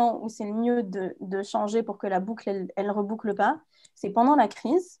 moments où c'est le mieux de changer pour que la boucle, elle reboucle pas. C'est pendant la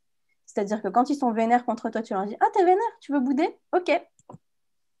crise. C'est-à-dire que quand ils sont vénères contre toi, tu leur dis, ah, t'es vénère, tu veux bouder? Ok.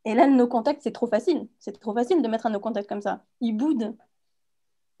 Et là, le no contact, c'est trop facile. C'est trop facile de mettre un no contact comme ça. Ils boudent.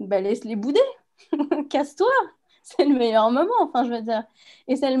 Ben, laisse-les bouder. Casse-toi. C'est le meilleur moment, enfin, je veux dire.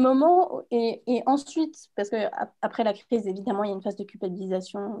 Et c'est le moment. Et ensuite, parce que après la crise, évidemment, il y a une phase de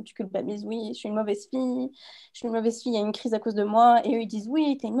culpabilisation. Tu culpabilises, oui, je suis une mauvaise fille. Je suis une mauvaise fille, il y a une crise à cause de moi. Et eux, ils disent,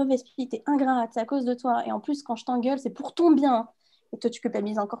 oui, t'es une mauvaise fille, t'es ingrate, c'est à cause de toi. Et en plus, quand je t'engueule, c'est pour ton bien. Et toi, tu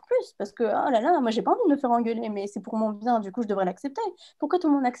culpabilises encore plus parce que, oh là là, moi, j'ai pas envie de me faire engueuler, mais c'est pour mon bien, du coup, je devrais l'accepter. Pourquoi tout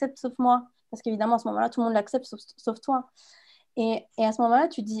le monde l'accepte sauf moi? Parce qu'évidemment, à ce moment-là, tout le monde l'accepte sauf toi. Et à ce moment-là,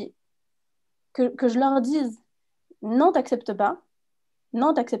 tu dis que je leur dise, non, t'acceptes pas.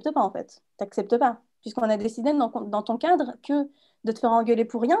 Non, t'acceptes pas, en fait. T'acceptes pas. Puisqu'on a décidé dans ton cadre que de te faire engueuler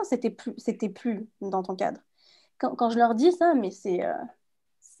pour rien, c'était plus dans ton cadre. Quand je leur dis ça, mais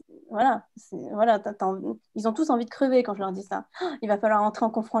voilà, voilà ils ont tous envie de crever quand je leur dis ça. Il va falloir entrer en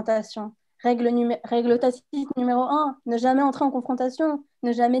confrontation. Règle tacite numéro 1, ne jamais entrer en confrontation,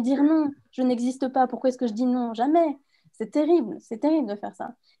 ne jamais dire non. Je n'existe pas, pourquoi est-ce que je dis non? Jamais. C'est terrible de faire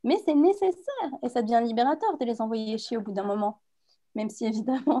ça. Mais c'est nécessaire et ça devient libérateur de les envoyer chier au bout d'un moment. Même si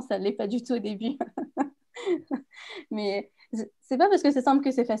évidemment, ça ne l'est pas du tout au début. Mais c'est pas parce que c'est simple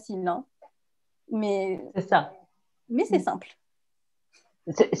que c'est facile, hein. Mais, C'est ça. mais c'est simple.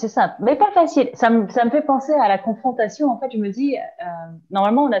 C'est simple, mais pas facile. Ça me fait penser à la confrontation. En fait, je me dis,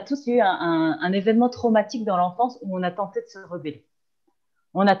 normalement, on a tous eu un événement traumatique dans l'enfance où on a tenté de se rebeller.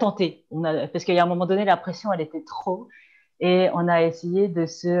 On a tenté, parce qu'il y a un moment donné, la pression, elle était trop, et on a essayé de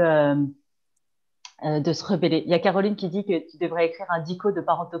se rebeller. Il y a Caroline qui dit que tu devrais écrire un dico de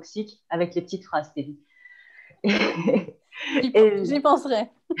parents toxiques avec les petites phrases, Tévy. J'y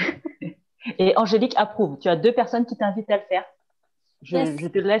penserai. Et Angélique approuve. Tu as 2 personnes qui t'invitent à le faire. Je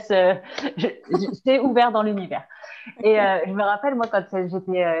te laisse, c'est ouvert dans l'univers. Et je me rappelle, moi, quand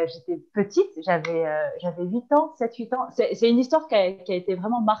j'étais petite, j'avais 8 ans, 7-8 ans. C'est une histoire qui a été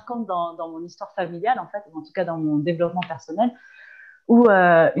vraiment marquante dans mon histoire familiale, en fait, en tout cas dans mon développement personnel, où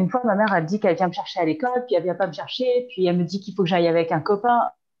une fois, ma mère, elle dit qu'elle vient me chercher à l'école, puis elle vient pas me chercher, puis elle me dit qu'il faut que j'aille avec un copain.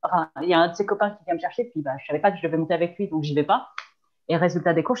 Enfin, il y a un de ses copains qui vient me chercher, puis bah, je savais pas que je devais monter avec lui, donc j'y vais pas. Et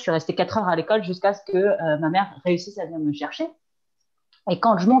résultat des cours, je suis restée 4 heures à l'école jusqu'à ce que ma mère réussisse à venir me chercher. Et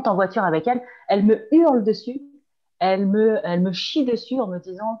quand je monte en voiture avec elle, elle me hurle dessus, elle me chie dessus en me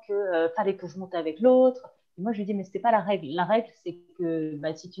disant que fallait que je monte avec l'autre. Et moi, je lui dis, mais c'était pas la règle. La règle, c'est que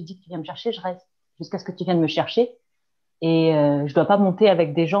bah, si tu dis que tu viens me chercher, je reste jusqu'à ce que tu viennes me chercher. Et je dois pas monter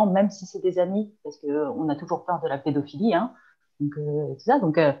avec des gens, même si c'est des amis, parce que on a toujours peur de la pédophilie, hein. Donc tout ça.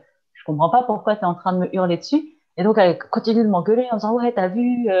 Donc je comprends pas pourquoi tu es en train de me hurler dessus. Et donc elle continue de m'engueuler en disant ouais, t'as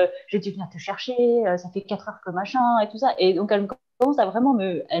vu, j'ai dû venir te chercher, ça fait 4 heures que machin et tout ça. Et donc elle commence à vraiment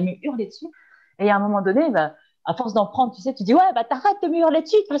elle me hurler dessus. Et à un moment donné, bah, à force d'en prendre, tu sais, tu dis ouais, bah t'arrêtes de me hurler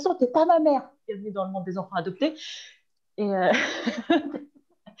dessus. De toute façon, t'es pas ma mère. Bienvenue dans le monde des enfants adoptés. Et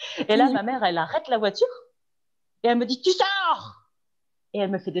et là, ma mère, elle arrête la voiture et elle me dit tu sors. Et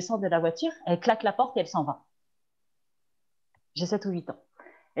elle me fait descendre de la voiture, elle claque la porte et elle s'en va. J'ai 7 ou 8 ans.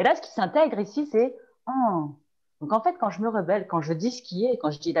 Et là, ce qui s'intègre ici, c'est oh. Donc en fait, quand je me rebelle, quand je dis ce qui est, quand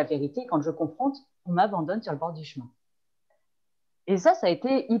je dis la vérité, quand je confronte, on m'abandonne sur le bord du chemin. Et ça a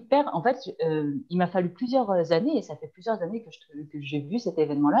été hyper. En fait, il m'a fallu plusieurs années, et ça fait plusieurs années que j'ai vu cet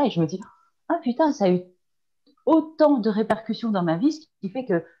événement-là, et je me dis ah putain, ça a eu autant de répercussions dans ma vie, ce qui fait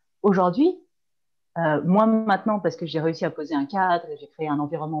que aujourd'hui, moi maintenant, parce que j'ai réussi à poser un cadre, j'ai créé un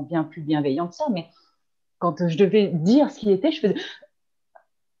environnement bien plus bienveillant que ça, mais quand je devais dire ce qui était, je faisais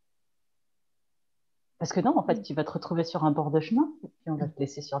parce que non, en fait, tu vas te retrouver sur un bord de chemin, et puis on va te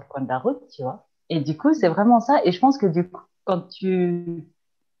laisser sur le coin de la route, tu vois. Et du coup, c'est vraiment ça. Et je pense que du coup, quand tu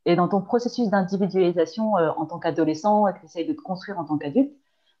es dans ton processus d'individualisation en tant qu'adolescent et que tu essayes de te construire en tant qu'adulte,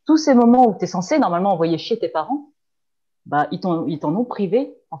 tous ces moments où tu es censé normalement envoyer chier tes parents, bah, ils t'en ont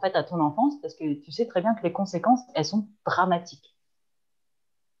privé, en fait, à ton enfance, parce que tu sais très bien que les conséquences, elles sont dramatiques.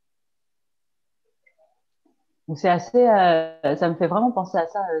 Donc, c'est assez, ça me fait vraiment penser à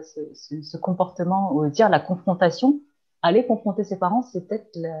ça, ce comportement, ou dire la confrontation. Aller confronter ses parents, c'est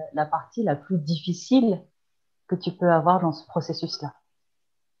peut-être la partie la plus difficile que tu peux avoir dans ce processus-là.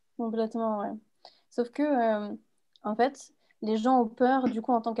 Complètement, ouais. Sauf que, en fait, les gens ont peur, du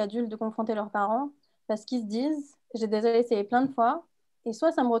coup, en tant qu'adultes, de confronter leurs parents parce qu'ils se disent, j'ai déjà essayé plein de fois, et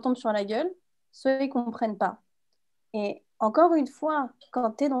soit ça me retombe sur la gueule, soit ils comprennent pas. Et encore une fois,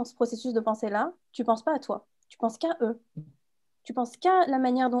 quand tu es dans ce processus de pensée-là, tu penses pas à toi, tu penses qu'à eux. Tu penses qu'à la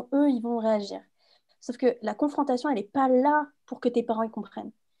manière dont eux, ils vont réagir. Sauf que la confrontation, elle n'est pas là pour que tes parents ils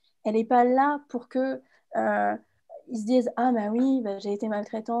comprennent. Elle n'est pas là pour que ils se disent ah bah oui, bah, j'ai été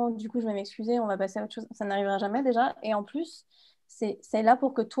maltraitant, du coup je vais m'excuser, on va passer à autre chose. Ça n'arrivera jamais déjà. Et en plus, c'est là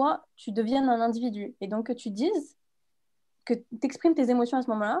pour que toi, tu deviennes un individu. Et donc que tu dises, que tu exprimes tes émotions à ce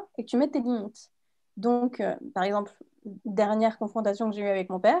moment-là et que tu mettes tes limites. Donc, par exemple, dernière confrontation que j'ai eue avec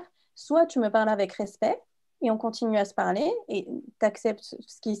mon père, soit tu me parles avec respect et on continue à se parler et tu acceptes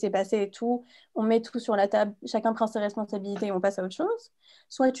ce qui s'est passé et tout, on met tout sur la table, chacun prend ses responsabilités et on passe à autre chose,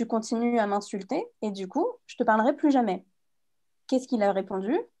 soit tu continues à m'insulter et du coup, je te parlerai plus jamais. Qu'est-ce qu'il a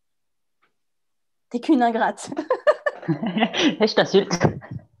répondu? T'es qu'une ingrate. Et je t'insulte.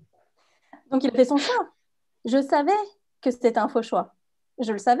 Donc, il a fait son choix. Je savais que c'était un faux choix.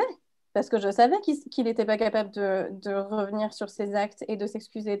 Je le savais, parce que je savais qu'il n'était pas capable de revenir sur ses actes et de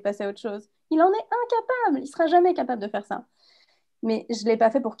s'excuser et de passer à autre chose. Il en est incapable, il ne sera jamais capable de faire ça. Mais je ne l'ai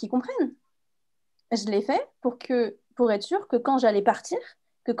pas fait pour qu'il comprenne. Je l'ai fait pour être sûr que quand j'allais partir,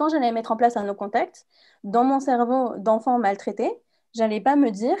 que quand j'allais mettre en place un no contact, dans mon cerveau d'enfant maltraité, j'allais pas me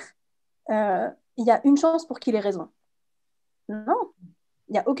dire il y a une chance pour qu'il ait raison. Non,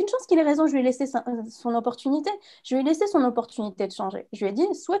 il n'y a aucune chance qu'il ait raison, je lui ai laissé son opportunité. Je lui ai laissé son opportunité de changer. Je lui ai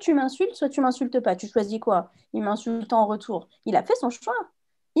dit, soit tu m'insultes, soit tu m'insultes pas. Tu choisis quoi? Il m'insulte en retour. Il a fait son choix.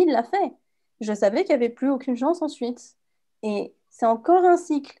 Il l'a fait. Je savais qu'il n'y avait plus aucune chance ensuite. Et c'est encore un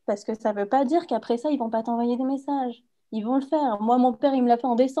cycle, parce que ça ne veut pas dire qu'après ça, ils ne vont pas t'envoyer des messages. Ils vont le faire. Moi, mon père, il me l'a fait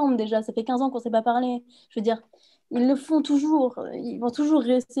en décembre déjà. Ça fait 15 ans qu'on ne s'est pas parlé. Je veux dire, ils le font toujours. Ils vont toujours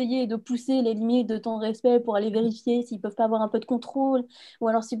essayer de pousser les limites de ton respect pour aller vérifier s'ils ne peuvent pas avoir un peu de contrôle. Ou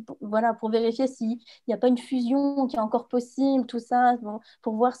alors, voilà, pour vérifier s'il n'y a pas une fusion qui est encore possible, tout ça, bon,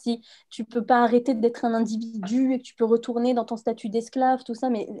 pour voir si tu ne peux pas arrêter d'être un individu et que tu peux retourner dans ton statut d'esclave, tout ça.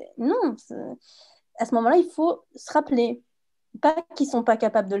 Mais non, à ce moment-là, il faut se rappeler, pas qu'ils ne sont pas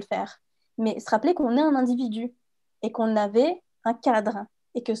capables de le faire, mais se rappeler qu'on est un individu et qu'on avait un cadre.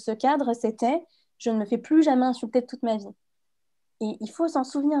 Et que ce cadre, c'était je ne me fais plus jamais insulter de toute ma vie. Et il faut s'en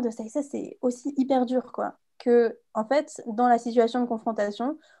souvenir de ça. Et ça, c'est aussi hyper dur, quoi. Que, en fait, dans la situation de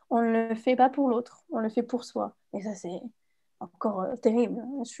confrontation, on ne le fait pas pour l'autre, on le fait pour soi. Et ça, c'est encore terrible.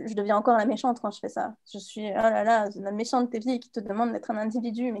 Je deviens encore la méchante quand je fais ça. Je suis, oh là là, la méchante Tévy qui te demande d'être un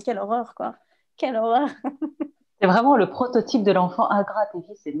individu. Mais quelle horreur, quoi. Quelle horreur. C'est vraiment le prototype de l'enfant ingrat, et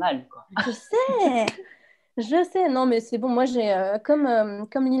puis c'est mal, quoi. Je sais. Non, mais c'est bon. Moi, j'ai, comme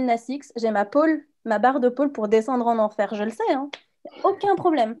Lil Nas X, j'ai ma barre de pôle pour descendre en enfer. Je le sais, hein. Aucun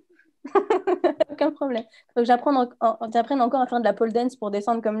problème. Aucun problème. Faut que j'apprenne encore à faire de la pole dance pour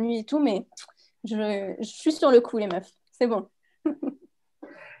descendre comme lui et tout, mais je suis sur le coup, les meufs. C'est bon.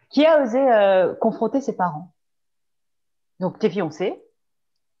 Qui a osé confronter ses parents? Donc, Tévy, on sait.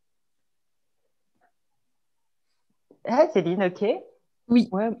 Ah, Céline, ok. Oui.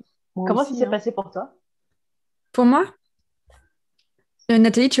 Ouais, moi Comment aussi, ça s'est hein. passé pour toi? Pour moi,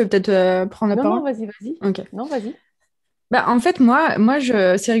 Nathalie, tu veux peut-être prendre la Non, parole? non, vas-y, vas-y. Ok. Non, vas-y. Bah, en fait,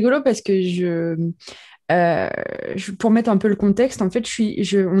 c'est rigolo parce que pour mettre un peu le contexte, en fait,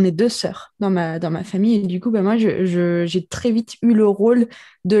 on est deux sœurs dans ma famille. Et du coup, bah, moi, j'ai très vite eu le rôle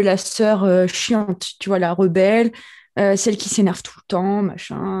de la sœur chiante, tu vois, la rebelle, celle qui s'énerve tout le temps,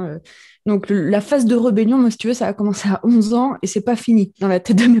 machin. Donc, la phase de rébellion, moi, si tu veux, ça a commencé à 11 ans et c'est pas fini dans la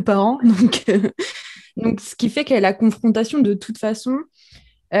tête de mes parents. Donc, ce qui fait que la confrontation, de toute façon,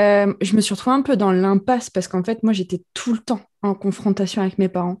 je me suis retrouvée un peu dans l'impasse parce qu'en fait, moi, j'étais tout le temps en confrontation avec mes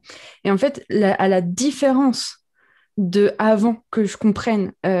parents. Et en fait, à la différence de avant que je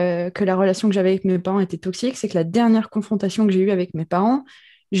comprenne que la relation que j'avais avec mes parents était toxique, c'est que la dernière confrontation que j'ai eue avec mes parents,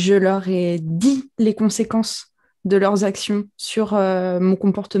 je leur ai dit les conséquences de leurs actions sur mon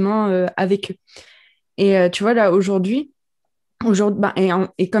comportement avec eux. Et tu vois, là, aujourd'hui, bah,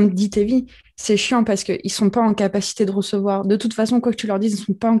 et comme dit Tévy, c'est chiant parce qu'ils ne sont pas en capacité de recevoir. De toute façon, quoi que tu leur dises, ils ne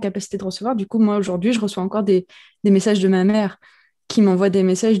sont pas en capacité de recevoir. Du coup, moi, aujourd'hui, je reçois encore des messages de ma mère qui m'envoie des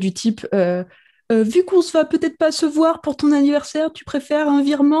messages du type vu qu'on se va peut-être pas se voir pour ton anniversaire, tu préfères un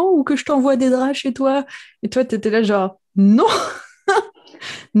virement ou que je t'envoie des draps chez toi? Et toi, tu étais là, genre, non,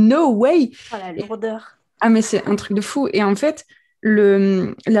 no way. Oh, la lourdeur. Ah, mais c'est un truc de fou. Et en fait,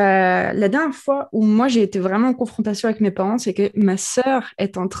 la dernière fois où moi j'ai été vraiment en confrontation avec mes parents, c'est que ma sœur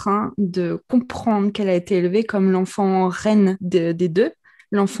est en train de comprendre qu'elle a été élevée comme l'enfant reine des deux,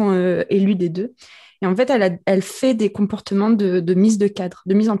 l'enfant élu des deux. Et en fait, elle fait des comportements de mise de cadre,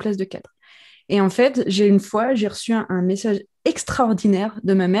 de mise en place de cadre. Et en fait, j'ai reçu un message extraordinaire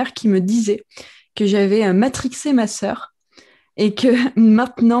de ma mère qui me disait que j'avais matrixé ma sœur et que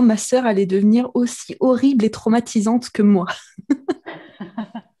maintenant ma sœur allait devenir aussi horrible et traumatisante que moi.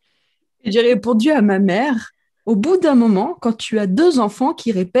 Et j'ai répondu à ma mère, au bout d'un moment, quand tu as deux enfants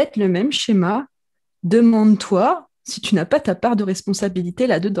qui répètent le même schéma, demande-toi si tu n'as pas ta part de responsabilité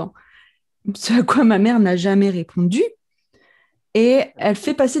là-dedans. Ce à quoi ma mère n'a jamais répondu. Et elle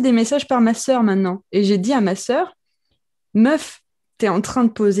fait passer des messages par ma sœur maintenant. Et j'ai dit à ma sœur, meuf, tu es en train de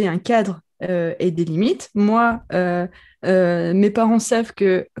poser un cadre et des limites. Moi, mes parents savent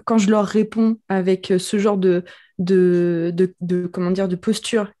que quand je leur réponds avec ce genre comment dire, de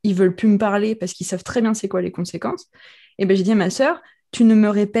posture, ils veulent plus me parler parce qu'ils savent très bien c'est quoi les conséquences. Et ben j'ai dit à ma sœur, tu ne me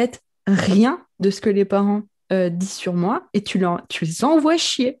répètes rien de ce que les parents disent sur moi et tu les envoies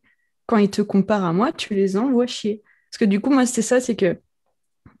chier. Quand ils te comparent à moi, tu les envoies chier. Parce que du coup, moi, c'est ça, c'est que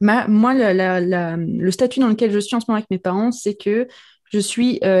moi, le statut dans lequel je suis en ce moment avec mes parents, c'est que je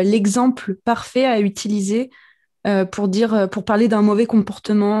suis l'exemple parfait à utiliser pour parler d'un mauvais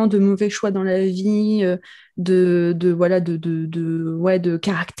comportement, de mauvais choix dans la vie, voilà, ouais, de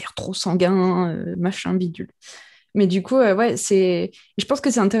caractère trop sanguin, machin bidule. Mais du coup, ouais, je pense que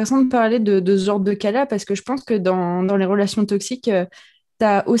c'est intéressant de parler de ce genre de cas-là parce que je pense que dans les relations toxiques, tu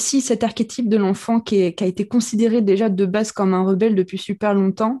as aussi cet archétype de l'enfant qui a été considéré déjà de base comme un rebelle depuis super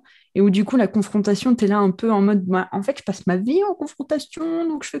longtemps et où du coup la confrontation, tu es là un peu en mode, bah, en fait, je passe ma vie en confrontation,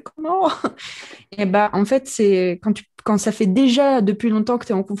 donc je fais comment? Et bah, en fait, c'est quand ça fait déjà depuis longtemps que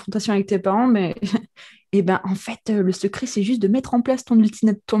tu es en confrontation avec tes parents, mais et ben en fait, le secret, c'est juste de mettre en place ton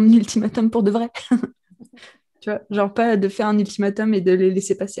ultimatum pour de vrai. Tu vois, genre pas de faire un ultimatum et de les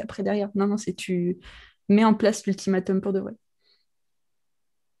laisser passer après derrière. Non, non, c'est tu mets en place l'ultimatum pour de vrai.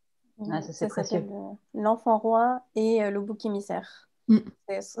 Ah, ça, c'est Ça précieux. s'appelle L'Enfant Roi et le bouc émissaire. Mm.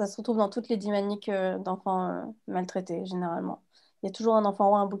 Ça se retrouve dans toutes les dynamiques d'enfants maltraités, généralement. Il y a toujours un enfant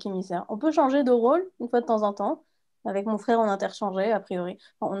roi, un bouc émissaire. On peut changer de rôle une fois de temps en temps. Avec mon frère, on interchangeait, a priori.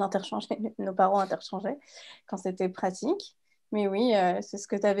 Enfin, on interchangeait, nos parents interchangeaient quand c'était pratique. Mais oui, c'est ce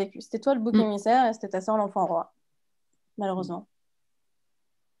que tu as vécu. C'était toi le bouc Mm. émissaire et c'était ta sœur l'enfant roi, malheureusement.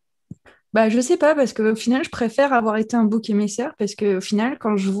 Bah, je sais pas, parce qu'au final, je préfère avoir été un bouc émissaire, parce qu'au final,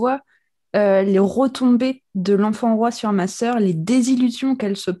 quand je vois les retombées de l'enfant roi sur ma sœur, les désillusions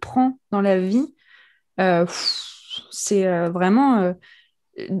qu'elle se prend dans la vie, c'est vraiment...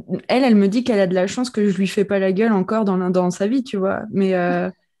 elle me dit qu'elle a de la chance que je lui fais pas la gueule encore dans sa vie, tu vois. Mais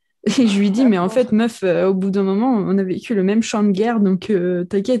et je lui dis, La mais en fait, pauvre. meuf, au bout d'un moment, on a vécu le même champ de guerre, donc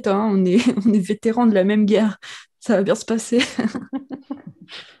t'inquiète, hein, on est vétérans de la même guerre. Ça va bien se passer.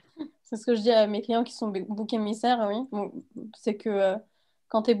 C'est ce que je dis à mes clients qui sont bouc émissaires, oui. Bon, c'est que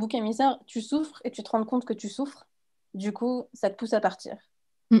quand tu es bouc émissaire, tu souffres et tu te rends compte que tu souffres. Du coup, ça te pousse à partir.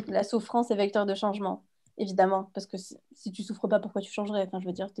 Mm. La souffrance est vecteur de changement, évidemment, parce que si tu souffres pas, pourquoi tu changerais? Enfin, je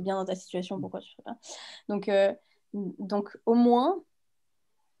veux dire, tu es bien dans ta situation, pourquoi tu ferais pas? Donc, au moins,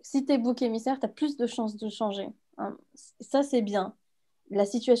 si tu es bouc émissaire, tu as plus de chances de changer, hein. Ça, c'est bien. La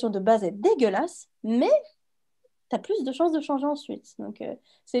situation de base est dégueulasse, mais tu as plus de chances de changer ensuite. Donc,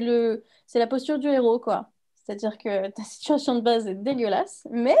 c'est la posture du héros, quoi. C'est-à-dire que ta situation de base est dégueulasse,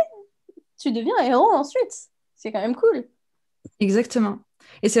 mais tu deviens un héros ensuite. C'est quand même cool. Exactement.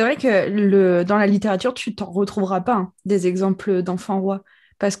 Et c'est vrai que dans la littérature, tu t'en retrouveras pas hein, des exemples d'enfants rois.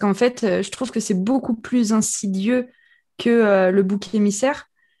 Parce qu'en fait, je trouve que c'est beaucoup plus insidieux que le bouc émissaire.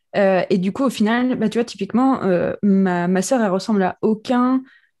 Et du coup, au final, bah, tu vois, typiquement, ma sœur, elle ressemble à aucun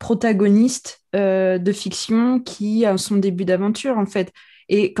protagoniste de fiction qui a son début d'aventure, en fait.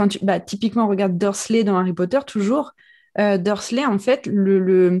 Et quand typiquement, on regarde Dursley dans Harry Potter, toujours, Dursley, en fait,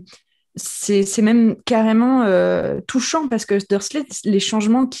 c'est même carrément touchant parce que Dursley, les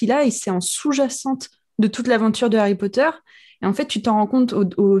changements qu'il a, et c'est en sous-jacente de toute l'aventure de Harry Potter. Et en fait, tu t'en rends compte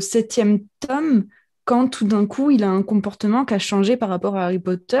au septième tome, quand tout d'un coup, il a un comportement qui a changé par rapport à Harry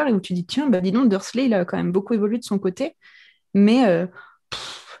Potter, et où tu dis, tiens, bah dis donc, Dursley, il a quand même beaucoup évolué de son côté. Mais,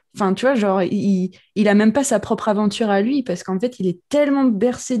 enfin, tu vois, genre, il a même pas sa propre aventure à lui, parce qu'en fait, il est tellement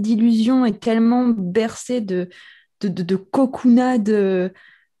bercé d'illusions et tellement bercé de cocoonade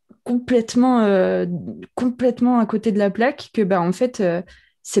complètement à côté de la plaque que bah en fait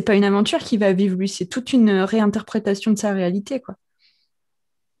c'est pas une aventure qu'il va vivre lui, c'est toute une réinterprétation de sa réalité quoi.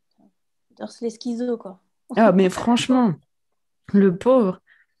 Dursley schizo, quoi. Ah, mais franchement, le pauvre.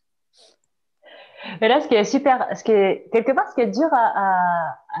 Mais là, ce qui est super, quelque part, ce qui est dur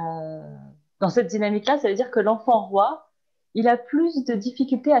dans cette dynamique-là, ça veut dire que l'enfant roi, il a plus de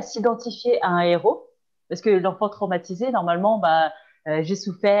difficultés à s'identifier à un héros, parce que l'enfant traumatisé, normalement, j'ai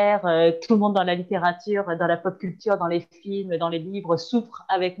souffert, tout le monde dans la littérature, dans la pop culture, dans les films, dans les livres souffre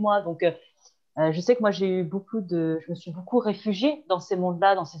avec moi, donc je sais que moi, je me suis beaucoup réfugiée dans ces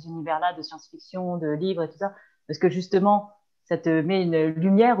mondes-là, dans ces univers-là de science-fiction, de livres et tout ça, parce que justement, ça te met une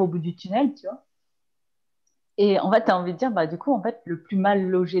lumière au bout du tunnel, tu vois. Et en fait, tu as envie de dire, du coup, en fait, le plus mal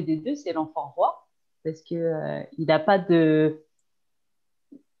logé des deux, c'est l'enfant roi, parce que il n'a pas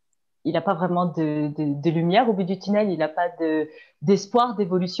vraiment de lumière au bout du tunnel, il n'a pas d'espoir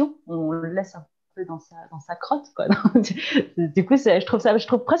d'évolution. On le laisse un peu dans sa crotte, quoi. Du coup, je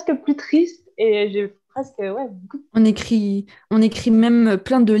trouve presque plus triste et j'ai presque, ouais, beaucoup. On écrit même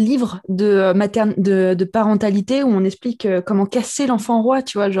plein de livres de parentalité où on explique comment casser l'enfant roi,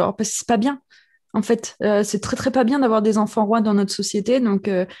 tu vois, genre, parce que c'est pas bien. En fait, c'est très très pas bien d'avoir des enfants rois dans notre société. Donc,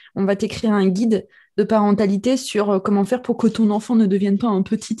 on va t'écrire un guide de parentalité sur comment faire pour que ton enfant ne devienne pas un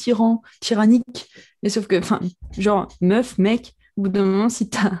petit tyran tyrannique. Mais sauf que, enfin, genre, meuf, mec, au bout d'un moment, si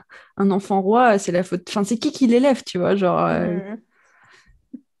t'as un enfant roi, c'est la faute. Enfin, c'est qui l'élève, tu vois, genre.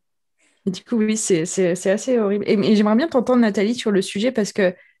 Et du coup, oui, c'est assez horrible. Et j'aimerais bien t'entendre, Nathalie, sur le sujet parce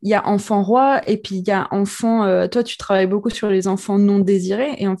que il y a enfant roi et puis il y a enfant. Toi, tu travailles beaucoup sur les enfants non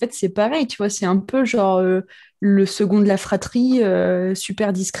désirés et en fait, c'est pareil, tu vois, c'est un peu genre le second de la fratrie,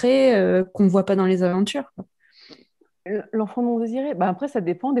 super discret, qu'on voit pas dans les aventures, quoi. L'enfant non désiré, après ça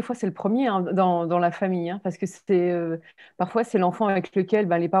dépend. Des fois c'est le premier hein, dans la famille, hein, parce que parfois c'est l'enfant avec lequel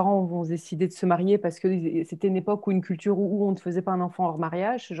les parents vont décider de se marier parce que c'était une époque ou une culture où on ne faisait pas un enfant hors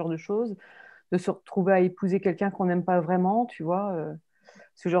mariage, ce genre de choses, de se retrouver à épouser quelqu'un qu'on n'aime pas vraiment, tu vois,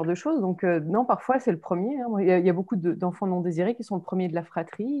 ce genre de choses. Donc non, parfois c'est le premier, hein. Il y a beaucoup d'enfants non désirés qui sont le premier de la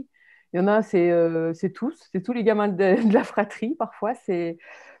fratrie. Il y en a, c'est tous les gamins de la fratrie. Parfois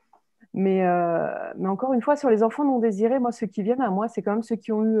mais encore une fois, sur les enfants non désirés, moi, ceux qui viennent à moi, c'est quand même ceux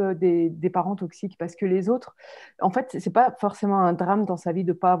qui ont eu des parents toxiques. Parce que les autres, en fait, c'est pas forcément un drame dans sa vie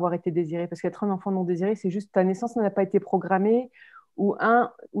de ne pas avoir été désiré. Parce qu'être un enfant non désiré, c'est juste ta naissance n'a pas été programmée ou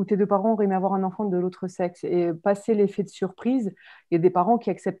tes deux parents auraient aimé avoir un enfant de l'autre sexe. Et passer l'effet de surprise, il y a des parents qui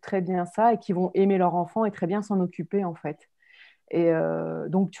acceptent très bien ça et qui vont aimer leur enfant et très bien s'en occuper, en fait. Et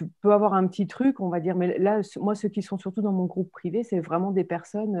donc, tu peux avoir un petit truc, on va dire, mais là, moi, ceux qui sont surtout dans mon groupe privé, c'est vraiment des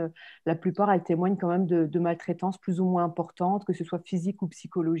personnes, la plupart, elles témoignent quand même de maltraitance plus ou moins importantes, que ce soit physique ou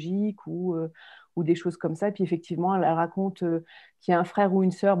psychologique ou des choses comme ça. Et puis, effectivement, elle raconte qu'il y a un frère ou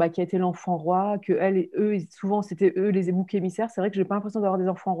une sœur qui a été l'enfant roi, que elle et eux, souvent, c'était eux les boucs émissaires. C'est vrai que je n'ai pas l'impression d'avoir des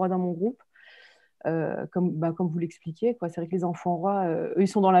enfants rois dans mon groupe. Comme vous l'expliquiez, quoi. C'est vrai que les enfants rois, eux, ils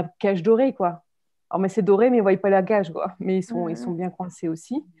sont dans la cage dorée, quoi. Alors, mais c'est doré, mais ils ne voient pas la cage, quoi. Mais ils sont bien coincés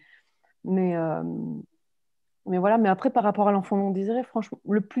aussi. Mais, euh, mais voilà, mais après, par rapport à l'enfant non désiré, franchement,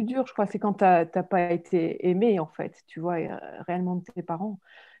 le plus dur, je crois, c'est quand tu n'as pas été aimé, en fait, tu vois, réellement de tes parents.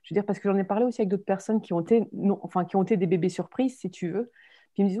 Je veux dire, parce que j'en ai parlé aussi avec d'autres personnes qui ont été, non, enfin, qui ont été des bébés surprises, si tu veux.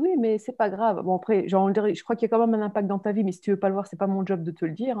 Puis ils me disent, oui, mais c'est pas grave. Bon, après, genre, je crois qu'il y a quand même un impact dans ta vie, mais si tu veux pas le voir, c'est pas mon job de te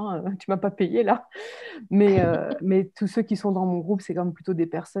le dire, hein. Tu m'as pas payé, là. Mais tous ceux qui sont dans mon groupe, c'est quand même plutôt des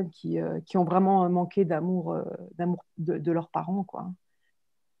personnes qui ont vraiment manqué d'amour de leurs parents, quoi.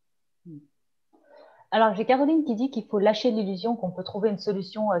 Alors, j'ai Caroline qui dit qu'il faut lâcher l'illusion qu'on peut trouver une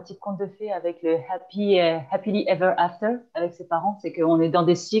solution type conte de fées avec le happily ever after avec ses parents. C'est qu'on est dans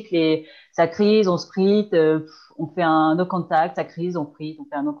des cycles et ça crise, on sprit, on fait un no contact, ça crise, on frite, on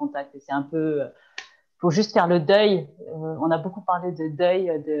fait un no contact. Et c'est un peu, faut juste faire le deuil. On a beaucoup parlé de deuil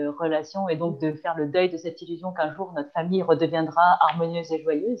de relation et donc de faire le deuil de cette illusion qu'un jour notre famille redeviendra harmonieuse et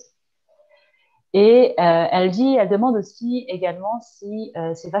joyeuse. Et elle demande aussi également si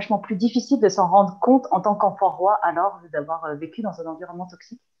c'est vachement plus difficile de s'en rendre compte en tant qu'enfant roi alors d'avoir vécu dans un environnement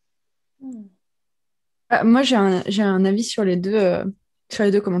toxique. Moi, j'ai un avis sur les deux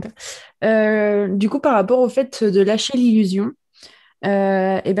commentaires. Du coup, par rapport au fait de lâcher l'illusion,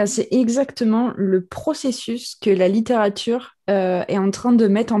 et ben c'est exactement le processus que la littérature est en train de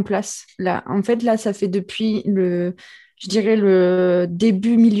mettre en place. Là, en fait, là, ça fait depuis je dirais le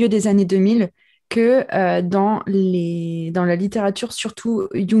début, milieu des années 2000 que dans la littérature, surtout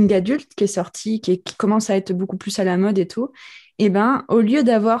young adulte, qui est sortie, qui commence à être beaucoup plus à la mode et tout, et ben au lieu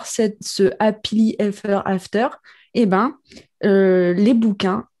d'avoir ce happily ever after, et ben les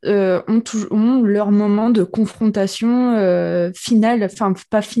bouquins ont leur moment de confrontation finale, enfin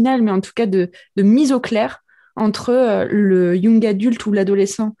pas finale, mais en tout cas de mise au clair entre le young adulte ou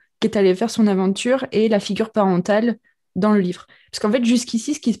l'adolescent qui est allé faire son aventure et la figure parentale dans le livre. Parce qu'en fait,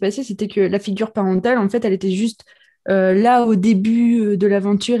 jusqu'ici, ce qui se passait, c'était que la figure parentale, en fait, elle était juste là au début de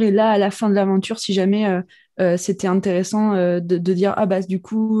l'aventure et là à la fin de l'aventure, si jamais c'était intéressant de dire, ah bah du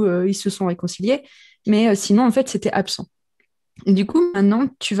coup, ils se sont réconciliés. Mais sinon, en fait, c'était absent. Et du coup, maintenant,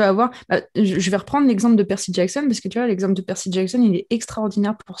 tu vas avoir... je vais reprendre l'exemple de Percy Jackson, parce que tu vois, l'exemple de Percy Jackson, il est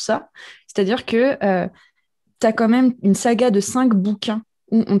extraordinaire pour ça. C'est-à-dire que tu as quand même une saga de 5 bouquins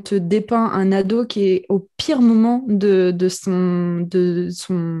où on te dépeint un ado qui est au pire moment de son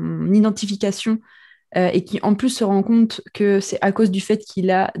identification et qui en plus se rend compte que c'est à cause du fait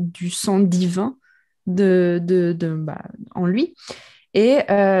qu'il a du sang divin en lui. Et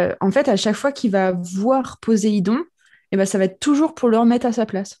en fait, à chaque fois qu'il va voir Poséidon, eh ben, ça va être toujours pour le remettre à sa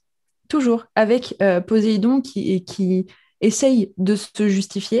place. Toujours. Avec Poséidon qui essaye de se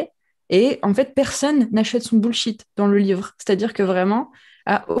justifier. Et en fait, personne n'achète son bullshit dans le livre. C'est-à-dire que vraiment,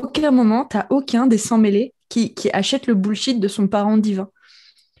 à aucun moment, tu n'as aucun des sans mêlés qui achète le bullshit de son parent divin.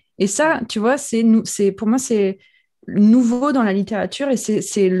 Et ça, tu vois, pour moi, c'est nouveau dans la littérature et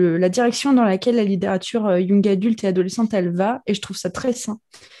c'est la direction dans laquelle la littérature young adulte et adolescente, elle va. Et je trouve ça très sain.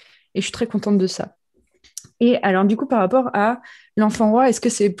 Et je suis très contente de ça. Et alors, du coup, par rapport à l'enfant roi, est-ce que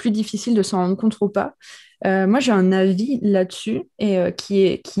c'est plus difficile de s'en rendre compte ou pas? Moi, j'ai un avis là-dessus et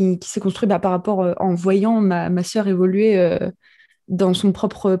qui s'est construit par rapport en voyant ma sœur évoluer dans son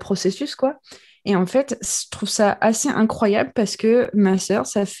propre processus, quoi. Et en fait, je trouve ça assez incroyable parce que ma sœur,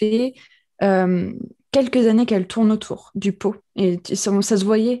 ça fait euh, quelques années qu'elle tourne autour du pot. Et ça se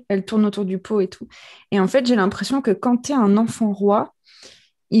voyait, elle tourne autour du pot et tout. Et en fait, j'ai l'impression que quand tu es un enfant roi,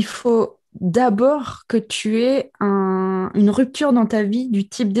 il faut d'abord que tu aies une rupture dans ta vie du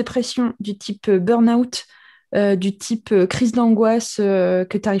type dépression, du type burn-out, du type crise d'angoisse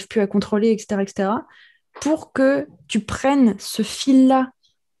que tu n'arrives plus à contrôler, etc., etc., pour que tu prennes ce fil-là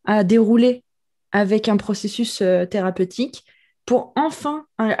à dérouler avec un processus thérapeutique pour enfin,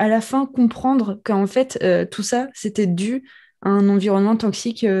 à la fin, comprendre qu'en fait, tout ça, c'était dû à un environnement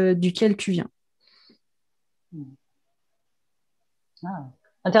toxique duquel tu viens. Ah.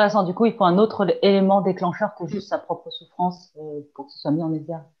 Intéressant. Du coup, il faut un autre élément déclencheur que juste sa propre souffrance pour que ce soit mis en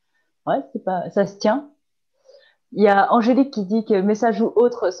exergue. Ouais, ça se tient. Il y a Angélique qui dit que message ou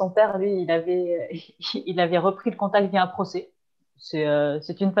autre, son père, lui, il avait repris le contact via un procès.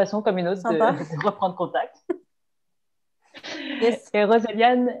 C'est une façon comme une autre de reprendre contact. Yes. Et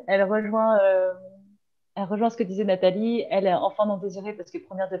Rosaliane, elle rejoint ce que disait Nathalie. Elle est enfant non désiré parce que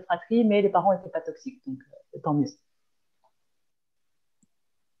première de fratrie, mais les parents n'étaient pas toxiques, donc tant mieux.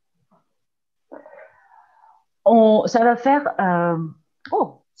 Ça va faire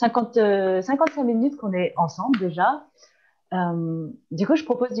 55 minutes qu'on est ensemble déjà. Du coup, je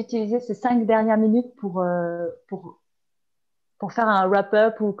propose d'utiliser ces 5 dernières minutes pour faire un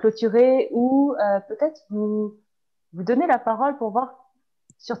wrap-up ou clôturer ou peut-être vous donner la parole pour voir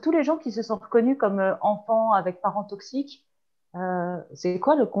sur tous les gens qui se sont reconnus comme enfants avec parents toxiques. C'est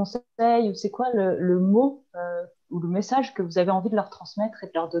quoi le conseil ou c'est quoi le mot ou le message que vous avez envie de leur transmettre et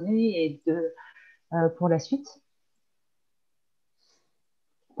de leur donner et pour la suite?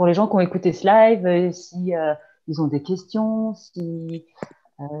 Pour les gens qui ont écouté ce live, si ils ont des questions, s'il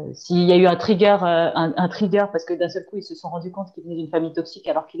y a eu un trigger, un trigger parce que d'un seul coup ils se sont rendus compte qu'ils venaient d'une famille toxique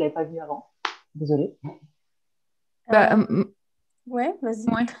alors qu'ils l'avaient pas vu avant. Désolée. Ouais, vas-y.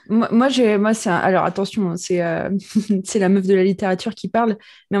 Ouais. Alors attention, c'est c'est la meuf de la littérature qui parle,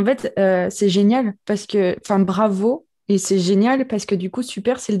 mais en fait, c'est génial parce que, enfin, bravo, et c'est génial parce que du coup,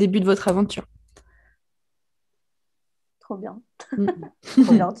 super, c'est le début de votre aventure. Trop bien.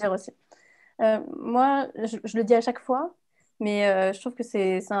 Faut leur dire aussi. Moi, je le dis à chaque fois, mais je trouve que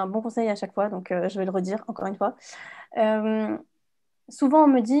c'est un bon conseil à chaque fois, donc je vais le redire encore une fois. Souvent, on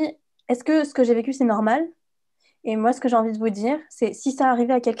me dit, est-ce que ce que j'ai vécu, c'est normal? Et moi, ce que j'ai envie de vous dire, c'est si ça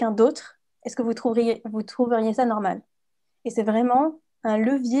arrivait à quelqu'un d'autre, est-ce que vous trouveriez ça normal? Et c'est vraiment un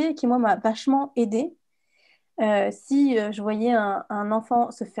levier qui, moi, m'a vachement aidée. Si je voyais un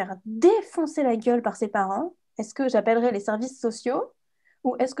enfant se faire défoncer la gueule par ses parents, est-ce que j'appellerais les services sociaux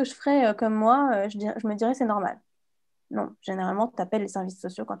ou est-ce que je ferais comme moi, je me dirais c'est normal? Non, généralement, tu appelles les services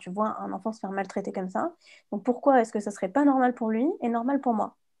sociaux quand tu vois un enfant se faire maltraiter comme ça. Donc pourquoi est-ce que ça serait pas normal pour lui et normal pour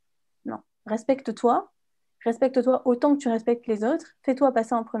moi? Non, respecte-toi autant que tu respectes les autres, fais-toi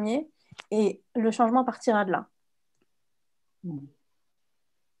passer en premier et le changement partira de là.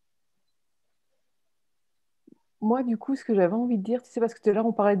 Moi, du coup, ce que j'avais envie de dire, c'est parce que tout à l'heure,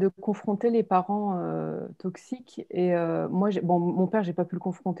 on parlait de confronter les parents toxiques. Et moi, mon père, j'ai pas pu le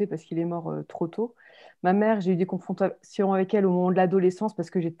confronter parce qu'il est mort trop tôt. Ma mère, j'ai eu des confrontations avec elle au moment de l'adolescence parce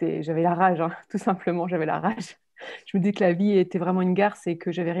que j'avais la rage, hein, tout simplement, j'avais la rage. Je me dis que la vie était vraiment une garce et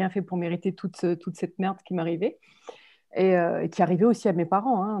que j'avais rien fait pour mériter toute cette merde qui m'arrivait. et qui arrivait aussi à mes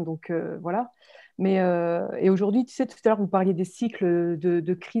parents, hein, donc voilà. Mais, et aujourd'hui, tu sais, tout à l'heure, vous parliez des cycles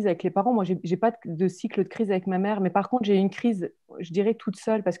de crise avec les parents. Moi, j'ai pas de cycle de crise avec ma mère, mais par contre, j'ai eu une crise, je dirais, toute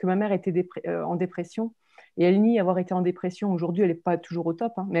seule, parce que ma mère était en dépression, et elle nie avoir été en dépression. Aujourd'hui, elle n'est pas toujours au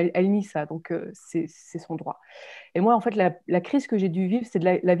top, hein, mais elle nie ça, donc c'est son droit. Et moi, en fait, la crise que j'ai dû vivre, c'est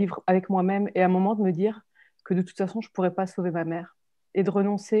de la vivre avec moi-même, et à un moment de me dire que de toute façon, je ne pourrais pas sauver ma mère, et de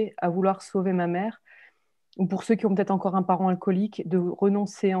renoncer à vouloir sauver ma mère, ou pour ceux qui ont peut-être encore un parent alcoolique, de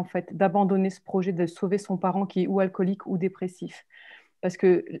renoncer, en fait, d'abandonner ce projet de sauver son parent qui est ou alcoolique ou dépressif. Parce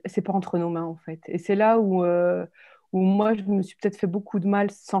que c'est pas entre nos mains, en fait. Et c'est là où moi, je me suis peut-être fait beaucoup de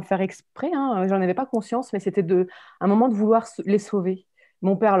mal sans faire exprès, hein. J'en avais pas conscience, mais c'était un moment de vouloir les sauver.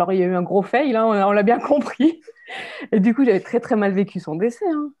 Mon père, alors il y a eu un gros fail, hein, on l'a bien compris. Et du coup, j'avais très très mal vécu son décès,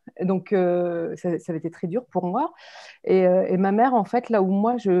 hein. Donc, ça avait été très dur pour moi. Et ma mère, en fait, là où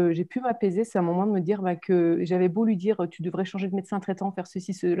moi, j'ai pu m'apaiser, c'est un moment de me dire bah, que j'avais beau lui dire, tu devrais changer de médecin traitant, faire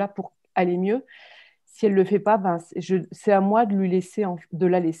ceci, cela pour aller mieux. Si elle ne le fait pas, ben, c'est à moi de lui laisser, de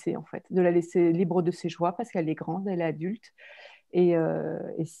la laisser, en fait, de la laisser libre de ses joies parce qu'elle est grande, elle est adulte. Et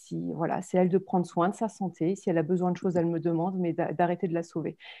si, voilà, c'est elle de prendre soin de sa santé. Si elle a besoin de choses, elle me demande, mais d'arrêter de la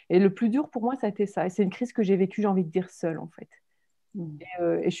sauver. Et le plus dur pour moi, ça a été ça. Et c'est une crise que j'ai vécue, j'ai envie de dire, seule, en fait.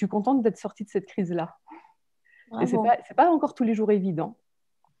 Et je suis contente d'être sortie de cette crise-là. Et Bravo. c'est pas encore tous les jours évident.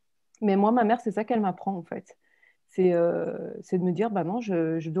 Mais moi, ma mère, c'est ça qu'elle m'apprend, en fait. C'est de me dire, bah non,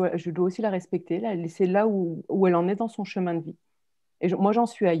 je dois aussi la respecter, la laisser là où elle en est dans son chemin de vie. Et moi, j'en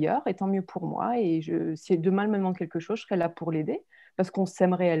suis ailleurs, et tant mieux pour moi. Et si demain elle me demande quelque chose, je serai là pour l'aider, parce qu'on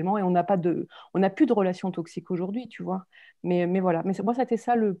s'aime réellement et on n'a plus de relations toxiques aujourd'hui, tu vois. Mais voilà. Mais moi, c'était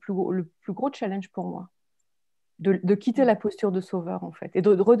ça le plus gros challenge pour moi, de quitter la posture de sauveur, en fait, et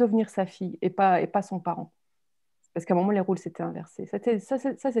de redevenir sa fille et pas son parent. Parce qu'à un moment, les rôles s'étaient inversés.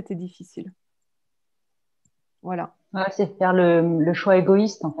 C'était difficile. Voilà. Ouais, c'est faire le choix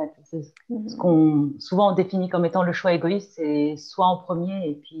égoïste, en fait. C'est ce qu'on souvent on définit comme étant le choix égoïste, c'est soit en premier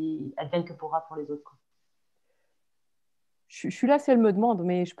et puis advienne que pourra pour les autres, quoi. Je suis là si elle me demande,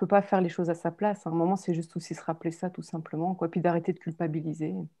 mais je peux pas faire les choses à sa place. À un moment, c'est juste aussi se rappeler ça, tout simplement, quoi. Puis d'arrêter de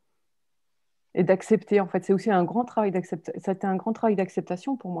culpabiliser et d'accepter. En fait, c'est aussi un grand travail d'acceptation. Ça a été un grand travail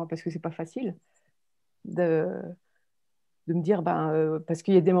d'acceptation pour moi parce que c'est pas facile de, de me dire, ben, parce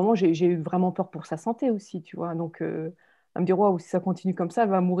qu'il y a des moments, j'ai eu vraiment peur pour sa santé aussi, tu vois. Donc, à me dire, waouh, si ça continue comme ça, elle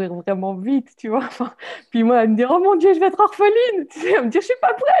va mourir vraiment vite, tu vois. Enfin, puis moi, à me dire, oh mon Dieu, je vais être orpheline. Tu sais, à me dire, je suis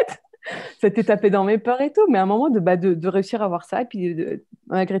pas prête. C'était tapé dans mes peurs et tout, mais à un moment de réussir à voir ça et puis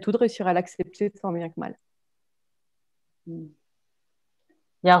malgré tout de réussir à l'accepter tant bien que mal. Il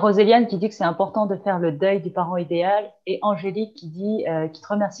y a Roséliane qui dit que c'est important de faire le deuil du parent idéal et Angélique qui dit, qui te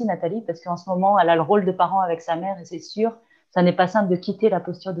remercie Nathalie parce qu'en ce moment, elle a le rôle de parent avec sa mère et c'est sûr, ça n'est pas simple de quitter la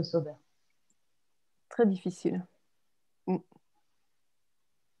posture de sauveur. Très difficile. Mm.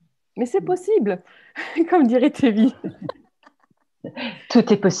 Mais c'est possible, comme dirait Tévy.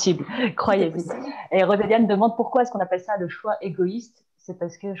 Tout est possible, croyez-vous. Et Roséliane demande pourquoi est-ce qu'on appelle ça le choix égoïste. C'est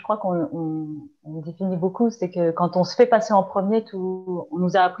parce que je crois qu'on définit beaucoup, c'est que quand on se fait passer en premier, on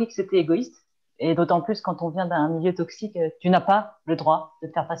nous a appris que c'était égoïste. Et d'autant plus quand on vient d'un milieu toxique, tu n'as pas le droit de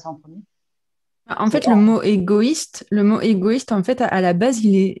te faire passer en premier. En fait, le mot égoïste, en fait, à la base,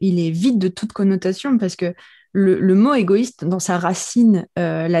 il est vide de toute connotation parce que le mot égoïste, dans sa racine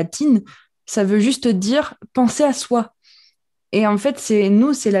latine, ça veut juste dire penser à soi. Et en fait,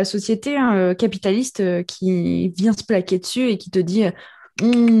 c'est la société capitaliste qui vient se plaquer dessus et qui te dit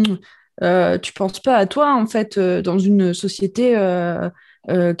Hum, tu penses pas à toi, en fait, dans une société,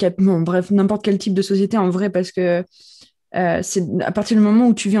 bon, bref, n'importe quel type de société en vrai, parce que c'est à partir du moment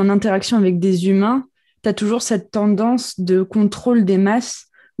où tu vis en interaction avec des humains, tu as toujours cette tendance de contrôle des masses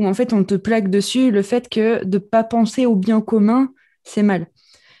où en fait on te plaque dessus le fait que de pas penser au bien commun, c'est mal.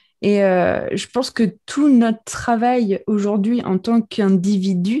 Et je pense que tout notre travail aujourd'hui en tant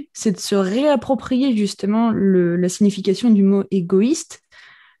qu'individu, c'est de se réapproprier justement la signification du mot égoïste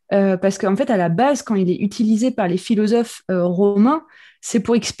parce qu'en fait, à la base, quand il est utilisé par les philosophes romains, c'est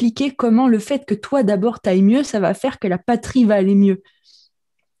pour expliquer comment le fait que toi d'abord t'ailles mieux, ça va faire que la patrie va aller mieux.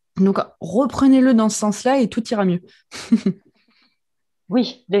 Donc reprenez-le dans ce sens-là et tout ira mieux.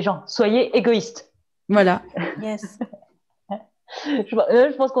 Oui, les gens, soyez égoïstes. Voilà. Yes.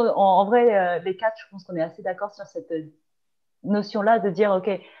 Je pense qu'en vrai, les quatre, je pense qu'on est assez d'accord sur cette notion-là de dire, OK,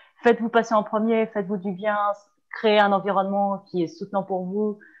 faites-vous passer en premier, faites-vous du bien, créez un environnement qui est soutenant pour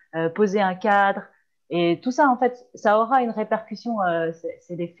vous, posez un cadre. Et tout ça, en fait, ça aura une répercussion.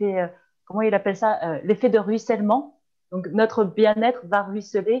 C'est l'effet, comment il appelle ça? L'effet de ruissellement. Donc, notre bien-être va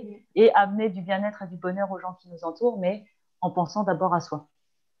ruisseler et amener du bien-être et du bonheur aux gens qui nous entourent, mais en pensant d'abord à soi.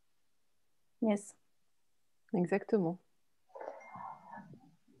 Yes. Exactement.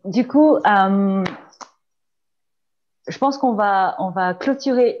 Du coup, je pense qu'on va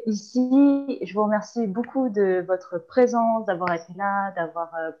clôturer ici. Je vous remercie beaucoup de votre présence, d'avoir été là,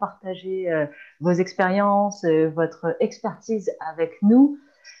 d'avoir partagé vos expériences, votre expertise avec nous.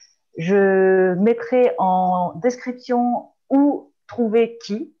 Je mettrai en description où trouver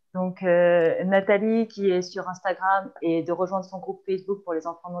qui. Donc, Nathalie qui est sur Instagram et de rejoindre son groupe Facebook pour les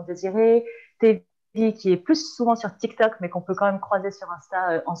enfants non désirés. Tévy qui est plus souvent sur TikTok, mais qu'on peut quand même croiser sur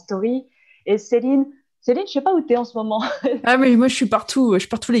Insta en story. Et Céline, je ne sais pas où tu es en ce moment. Ah, mais moi, je suis partout,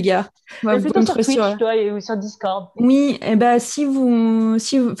 les gars. Ouais, Mais vous pouvez plutôt me sur trouver Twitch, toi, ou sur Discord. Oui, eh ben, si vous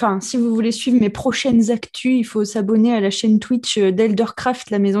voulez suivre mes prochaines actus, il faut s'abonner à la chaîne Twitch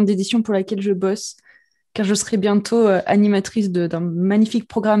d'Eldercraft, la maison d'édition pour laquelle je bosse, car je serai bientôt animatrice d'un magnifique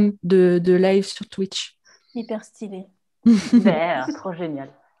programme de live sur Twitch. Hyper stylé. Super, trop génial.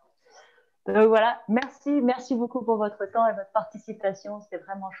 Donc voilà, merci beaucoup pour votre temps et votre participation. C'était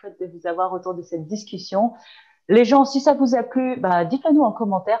vraiment chouette de vous avoir autour de cette discussion. Les gens, si ça vous a plu, dites-le nous en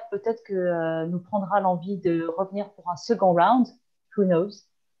commentaire. Peut-être que nous prendra l'envie de revenir pour un second round. Who knows?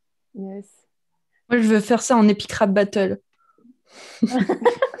 Yes. Moi, je veux faire ça en Epic Rap Battle.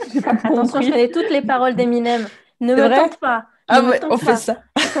 Attention, je connais toutes les paroles d'Eminem. Ne C'est me vrai tente pas. Ah Ne me ouais, tente on fait pas. ça.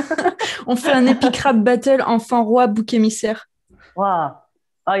 On fait un Epic Rap Battle Enfant, roi, bouc, émissaire. Waouh.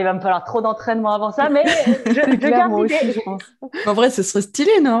 Oh, il va me falloir trop d'entraînement avant ça, mais C'est je clair, garde moi l'idée. aussi, je pense. En vrai, ce serait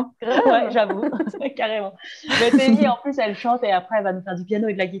stylé, non? Ouais, j'avoue, carrément. Mais Tévy, en plus, elle chante et après, elle va nous faire du piano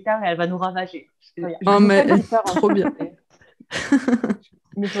et de la guitare et elle va nous ravager. Je Oh, joue mais pas de guitare, trop bien.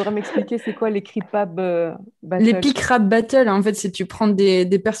 Mais il faudrait m'expliquer c'est quoi les cripab battle. L'Epic Rap Battle, en fait, c'est tu prends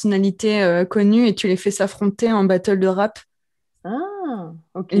des personnalités connues et tu les fais s'affronter en battle de rap. Ah,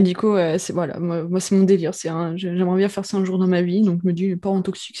 ok. Et du coup, c'est voilà, moi c'est mon délire. J'aimerais bien faire ça un jour dans ma vie. Donc, je me dis, les parents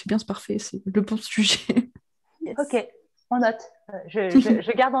toxiques, c'est bien, c'est parfait. C'est le bon sujet. Yes. Ok, on note.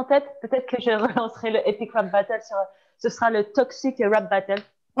 Je garde en tête. Peut-être que je relancerai le Epic Rap Battle. Ce sera le Toxique Rap Battle.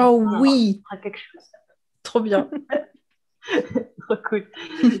 Oh oui, On fera quelque chose. trop bien. Trop cool.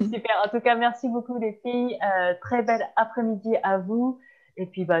 Super. En tout cas, merci beaucoup les filles. Très belle après-midi à vous. Et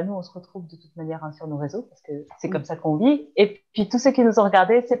puis, nous, on se retrouve de toute manière sur nos réseaux parce que c'est comme ça qu'on vit. Et puis, tous ceux qui nous ont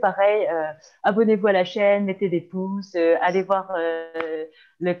regardés, c'est pareil. Abonnez-vous à la chaîne, mettez des pouces, allez voir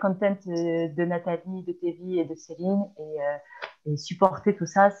le content de Nathalie, de Tévy et de Céline et supportez tout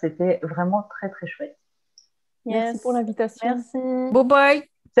ça. C'était vraiment très, très chouette. Yes. Merci pour l'invitation. Merci. Bye bye.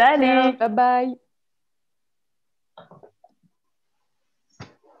 Salut! Bye bye.